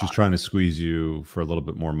 So she's trying to squeeze you for a little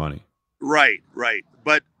bit more money. Right, right.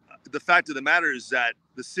 But the fact of the matter is that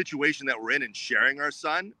the situation that we're in and sharing our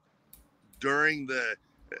son during the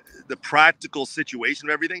practical situation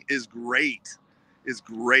of everything is great.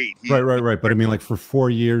 Right. But I mean, like for 4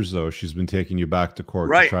 years though, she's been taking you back to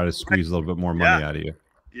court to try to squeeze a little bit more money out of you.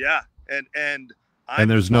 Yeah, and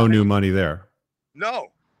there's no new money there.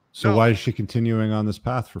 No. So why is she continuing on this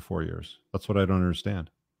path for 4 years? That's what I don't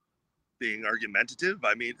understand. Being argumentative.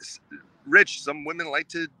 I mean, Rich, some women like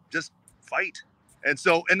to just fight. And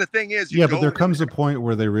the thing is, but there comes a point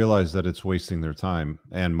where they realize that it's wasting their time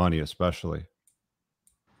and money, especially.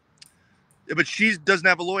 Yeah, but she doesn't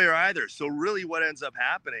have a lawyer either. So really what ends up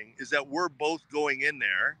happening is that we're both going in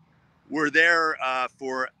there. We're there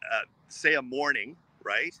for, say, a morning,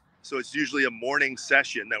 right? So it's usually a morning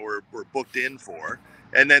session that we're booked in for.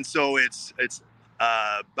 And then so it's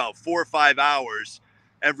about 4 or 5 hours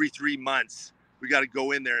every 3 months. We got to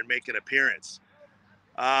go in there and make an appearance.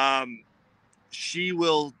 She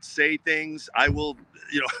will say things. I will,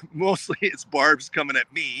 mostly it's Barb's coming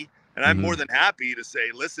at me. And I'm more than happy to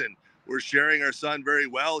say, listen, we're sharing our son very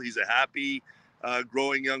well. He's a happy,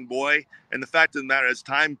 growing young boy. And the fact of the matter, as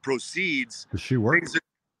time proceeds, does she work?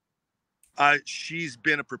 She's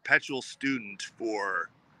been a perpetual student for,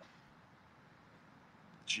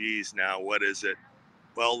 now what is it?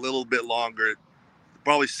 Well, a little bit longer,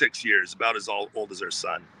 probably 6 years, about as old as her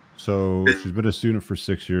son. So she's been a student for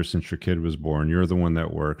 6 years since your kid was born. You're the one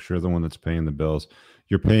that works. You're the one that's paying the bills.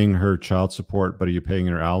 You're paying her child support, but are you paying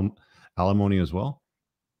her alimony as well?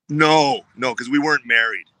 No, because we weren't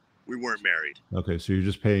married. Okay, so you're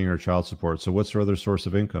just paying her child support. So what's her other source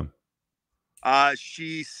of income?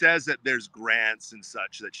 She says that there's grants and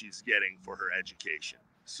such that she's getting for her education.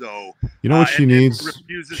 So you know what she needs?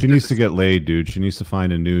 She needs to get laid, dude. She needs to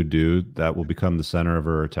find a new dude that will become the center of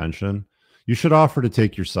her attention. You should offer to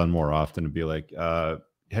take your son more often and be like,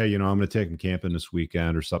 hey, I'm going to take him camping this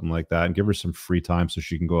weekend or something like that, and give her some free time so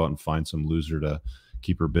she can go out and find some loser to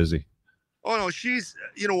keep her busy. Oh no, she's,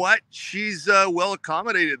 you know what? She's well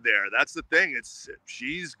accommodated there. That's the thing.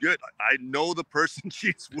 She's good. I know the person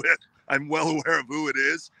she's with. I'm well aware of who it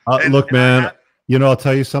is. Look, man, I'll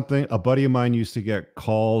tell you something. A buddy of mine used to get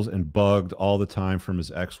calls and bugged all the time from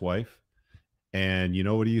his ex-wife. And you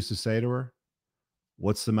know what he used to say to her?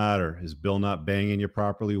 What's the matter? Is Bill not banging you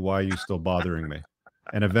properly? Why are you still bothering me?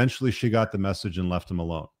 And eventually she got the message and left him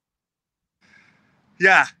alone.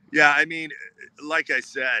 Yeah. I mean, like I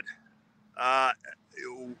said,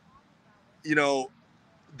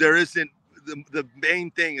 there isn't, the main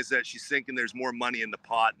thing is that she's thinking there's more money in the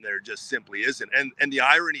pot, and there just simply isn't. And the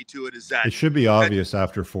irony to it is that it should be obvious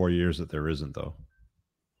after 4 years that there isn't, though.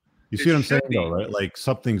 You see what I'm saying, though, right? Like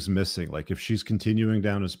something's missing. Like if she's continuing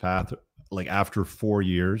down this path, like after 4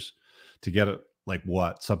 years to get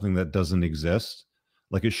something that doesn't exist,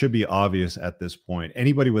 like it should be obvious at this point.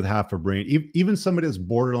 Anybody with half a brain, even somebody that's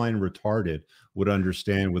borderline retarded, would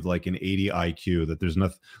understand with like an 80 IQ that there's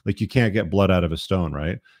nothing, like you can't get blood out of a stone,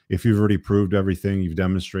 right? If you've already proved everything, you've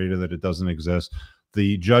demonstrated that it doesn't exist,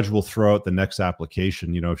 the judge will throw out the next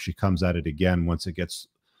application, if she comes at it again once it gets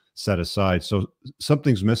set aside. So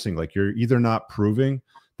something's missing. Like you're either not proving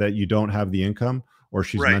that you don't have the income, or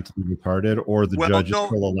she's mentally retarded, or the judge is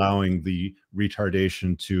still allowing the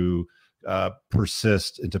retardation to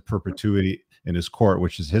persist into perpetuity in his court,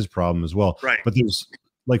 which is his problem as well. Right. But there's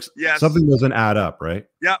something doesn't add up, right?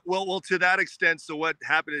 Yeah. Well, to that extent. So what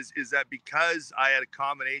happened is that because I had a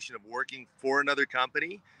combination of working for another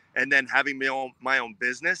company and then having my own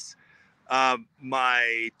business,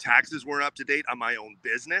 my taxes weren't up to date on my own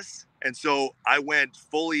business. And so I went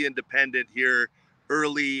fully independent here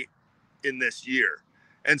early in this year.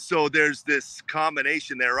 And so there's this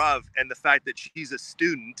combination thereof, and the fact that she's a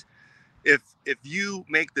student. If you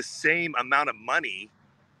make the same amount of money,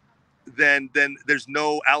 then there's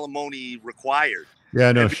no alimony required.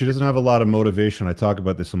 Yeah, no, she doesn't have a lot of motivation. I talk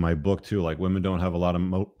about this in my book too. Like women don't have a lot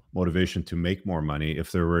of motivation to make more money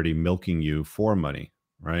if they're already milking you for money,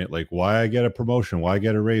 right? Like why get a promotion? Why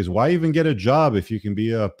get a raise? Why even get a job if you can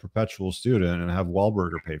be a perpetual student and have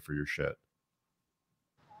Wahlburger pay for your shit?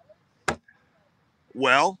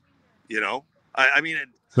 Well, I mean,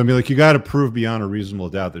 so I mean, like you got to prove beyond a reasonable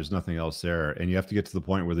doubt there's nothing else there, and you have to get to the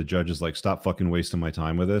point where the judge is like, "Stop fucking wasting my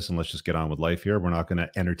time with this, and let's just get on with life here. We're not going to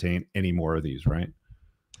entertain any more of these, right?"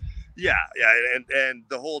 Yeah, and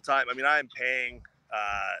the whole time, I mean, I'm paying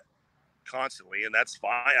constantly, and that's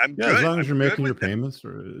fine. I'm good. As long as you're making your payments,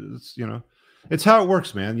 or it's how it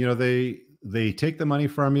works, man. they take the money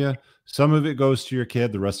from you. Some of it goes to your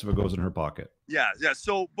kid. The rest of it goes in her pocket. Yeah.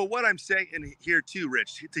 So, but what I'm saying in here too,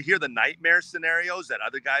 Rich, to hear the nightmare scenarios that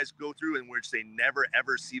other guys go through in which they never,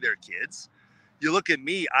 ever see their kids. You look at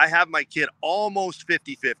me, I have my kid almost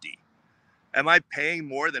 50-50. Am I paying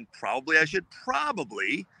more than probably I should?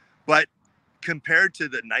 Probably. But compared to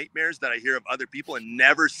the nightmares that I hear of other people and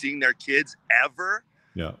never seeing their kids ever,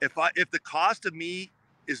 if the cost of me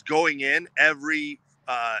is going in every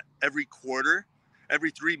quarter,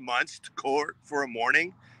 every 3 months to court for a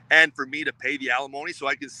morning, and for me to pay the alimony so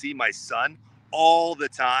I can see my son all the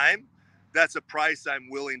time, that's a price I'm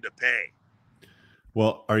willing to pay.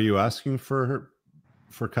 Well, are you asking for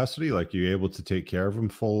custody? Like, you able to take care of him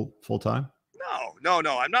full time?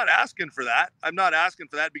 No. I'm not asking for that. I'm not asking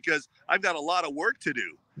for that because I've got a lot of work to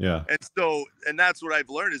do. Yeah. And that's what I've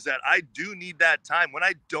learned is that I do need that time. When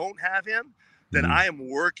I don't have him, then I am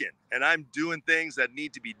working and I'm doing things that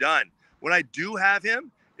need to be done. When I do have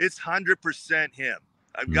him, it's 100% him.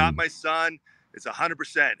 I've got my son. It's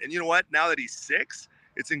 100%. And you know what? Now that he's 6,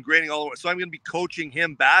 it's ingraining all the way. So I'm going to be coaching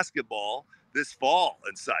him basketball this fall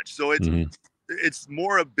and such. So it's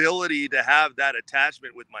more ability to have that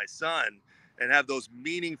attachment with my son and have those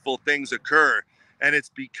meaningful things occur. And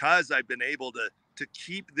it's because I've been able to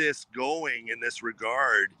keep this going in this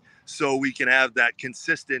regard so we can have that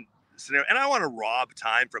consistent scenario. And I want to rob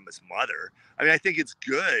time from his mother. I mean, I think it's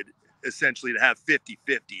good essentially to have 50-50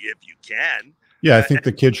 if you can. Yeah, I think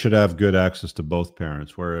the kid should have good access to both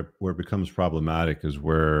parents. Where it becomes problematic is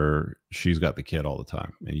where she's got the kid all the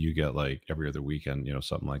time and you get like every other weekend,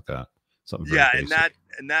 something like that. Something very basic.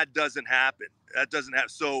 and that doesn't happen. That doesn't happen.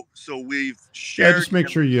 So we've shared. Yeah, just make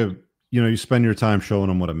sure you spend your time showing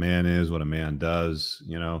him what a man is, what a man does.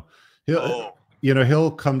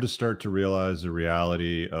 He'll come to start to realize the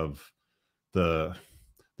reality of the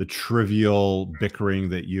trivial bickering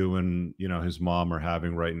that you and his mom are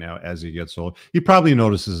having right now as he gets old. He probably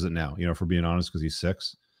notices it now, for being honest, because he's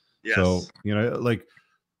 6. Yes. So like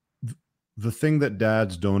the thing that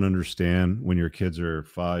dads don't understand when your kids are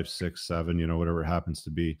 5, 6, 7, whatever it happens to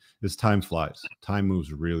be, is time flies. Time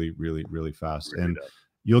moves really, really, really fast. Really and does.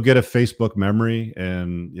 You'll get a Facebook memory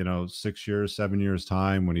in 6 years, 7 years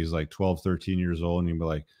time when he's like 12, 13 years old, and you'll be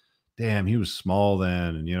like, damn, he was small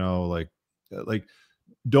then. And like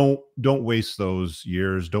don't waste those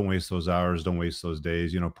years, don't waste those hours, don't waste those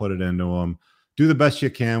days. Put it into them. Do the best you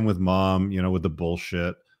can with mom, with the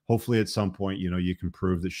bullshit. Hopefully at some point, you can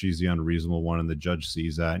prove that she's the unreasonable one and the judge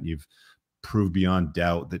sees that, and you've proved beyond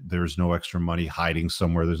doubt that there's no extra money hiding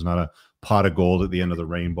somewhere. There's not a pot of gold at the end of the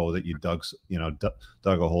rainbow that you dug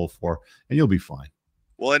a hole for, and you'll be fine.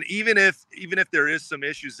 Well, and even if there is some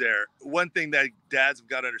issues there, one thing that dads have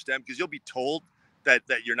got to understand, because you'll be told that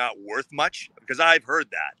you're not worth much, because I've heard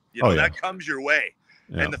that, that comes your way.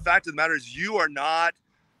 Yeah. And the fact of the matter is you are not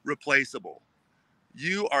replaceable.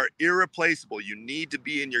 You are irreplaceable. You need to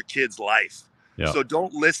be in your kid's life. Yeah. So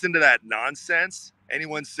don't listen to that nonsense.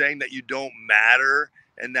 Anyone saying that you don't matter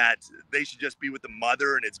and that they should just be with the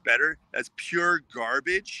mother and it's better. That's pure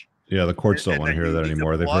garbage. Yeah. The courts don't want to hear that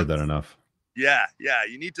anymore. They've heard that enough. Yeah. Yeah.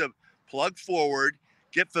 You need to plug forward,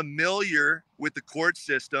 get familiar with the court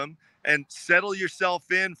system, and settle yourself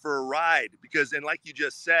in for a ride. Because, and like you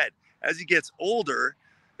just said, as he gets older,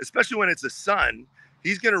 especially when it's a son,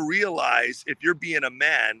 he's going to realize, if you're being a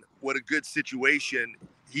man, what a good situation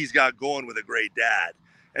he's got going with a great dad.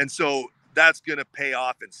 And so that's going to pay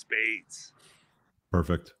off in spades.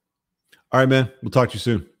 Perfect. All right, man. We'll talk to you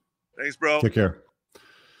soon. Thanks, bro. Take care.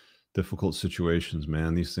 Difficult situations,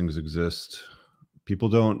 man. These things exist. People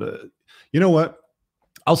don't, you know what?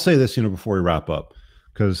 I'll say this, before we wrap up,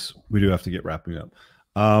 because we do have to get wrapping up.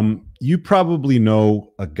 You probably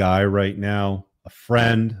know a guy right now, a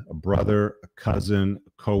friend, a brother, a cousin,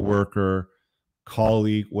 a coworker,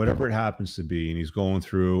 colleague, whatever it happens to be, and he's going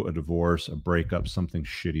through a divorce, a breakup, something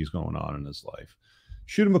shitty's going on in his life.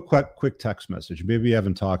 Shoot him a quick text message. Maybe you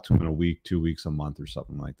haven't talked to him in a week, 2 weeks, a month, or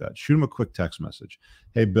something like that. Shoot him a quick text message.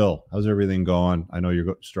 Hey, Bill, how's everything going? I know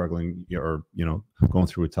you're struggling or, going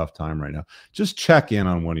through a tough time right now. Just check in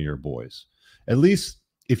on one of your boys. At least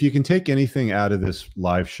if you can take anything out of this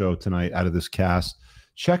live show tonight, out of this cast,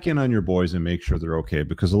 check in on your boys and make sure they're okay,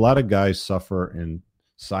 because a lot of guys suffer in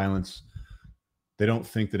silence. They don't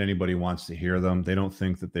think that anybody wants to hear them. They don't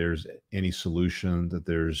think that there's any solution, that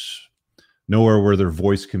there's nowhere where their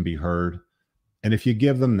voice can be heard. And if you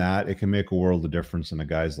give them that, it can make a world of difference in a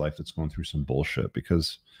guy's life that's going through some bullshit,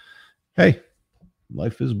 because, hey,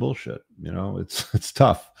 life is bullshit. It's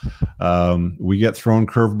tough. We get thrown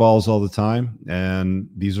curveballs all the time, and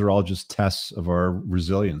these are all just tests of our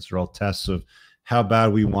resilience. They're all tests of, how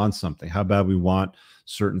bad we want something, how bad we want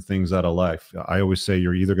certain things out of life. I always say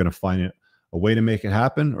you're either going to find a way to make it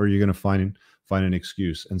happen, or you're going to find an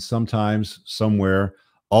excuse. And sometimes, somewhere,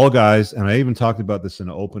 all guys, and I even talked about this in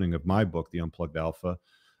the opening of my book, The Unplugged Alpha,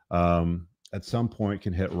 at some point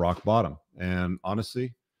can hit rock bottom. And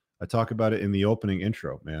honestly, I talk about it in the opening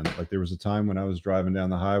intro, man. Like, there was a time when I was driving down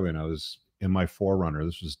the highway and I was in my 4Runner.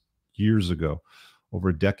 This was years ago, over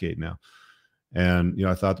a decade now. And, you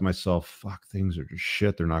know, I thought to myself, fuck, things are just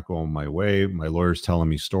shit. They're not going my way. My lawyer's telling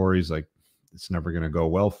me stories like it's never going to go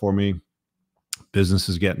well for me. Business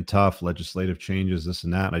is getting tough, legislative changes, this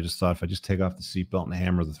and that. And I just thought, if I just take off the seatbelt and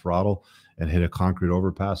hammer the throttle and hit a concrete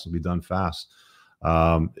overpass, it'll be done fast.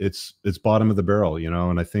 It's bottom of the barrel, you know.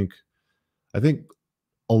 And I think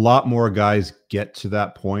a lot more guys get to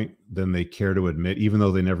that point than they care to admit, even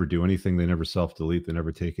though they never do anything. They never self-delete. They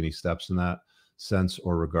never take any steps in that sense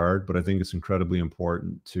or regard. But I think it's incredibly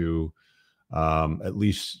important to at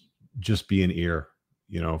least just be an ear,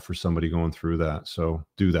 you know, for somebody going through that. So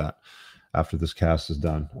do that after this cast is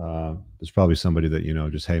done. There's probably somebody that, you know,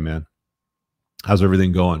 just, hey man, how's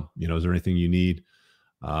everything going? You know, is there anything you need?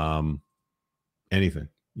 Anything.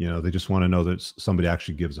 You know, they just want to know that somebody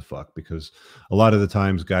actually gives a fuck, because a lot of the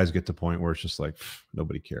times guys get to the point where it's just like,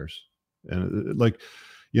 nobody cares. And like,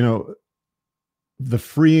 you know, the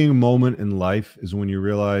freeing moment in life is when you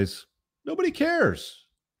realize nobody cares,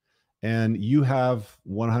 and you have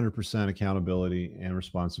 100% accountability and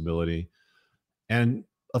responsibility and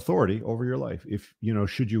authority over your life, if, you know,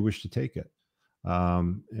 should you wish to take it,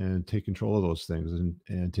 and take control of those things,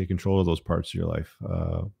 and take control of those parts of your life.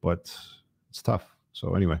 But it's tough.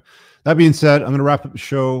 So anyway, that being said, I'm going to wrap up the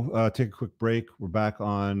show, take a quick break. We're back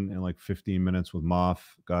on in like 15 minutes with Moff.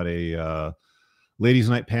 Got a ladies'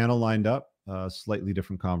 night panel lined up, slightly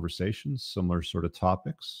different conversations, similar sort of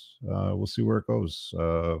topics. We'll see where it goes.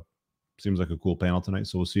 Seems like a cool panel tonight.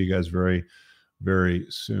 So we'll see you guys very, very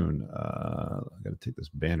soon. I got to take this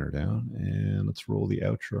banner down, and let's roll the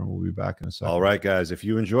outro, and we'll be back in a second. All right, guys, if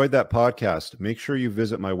you enjoyed that podcast, make sure you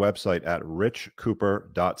visit my website at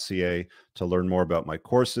richcooper.ca to learn more about my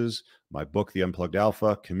courses, my book, The Unplugged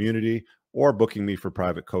Alpha, community, or booking me for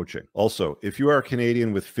private coaching. Also, if you are a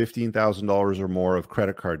Canadian with $15,000 or more of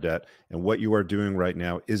credit card debt, and what you are doing right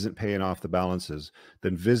now isn't paying off the balances,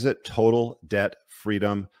 then visit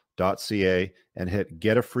totaldebtfreedom.ca and hit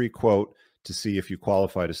get a free quote to see if you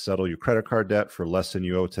qualify to settle your credit card debt for less than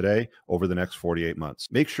you owe today over the next 48 months.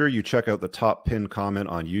 Make sure you check out the top pinned comment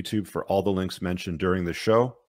on YouTube for all the links mentioned during the show.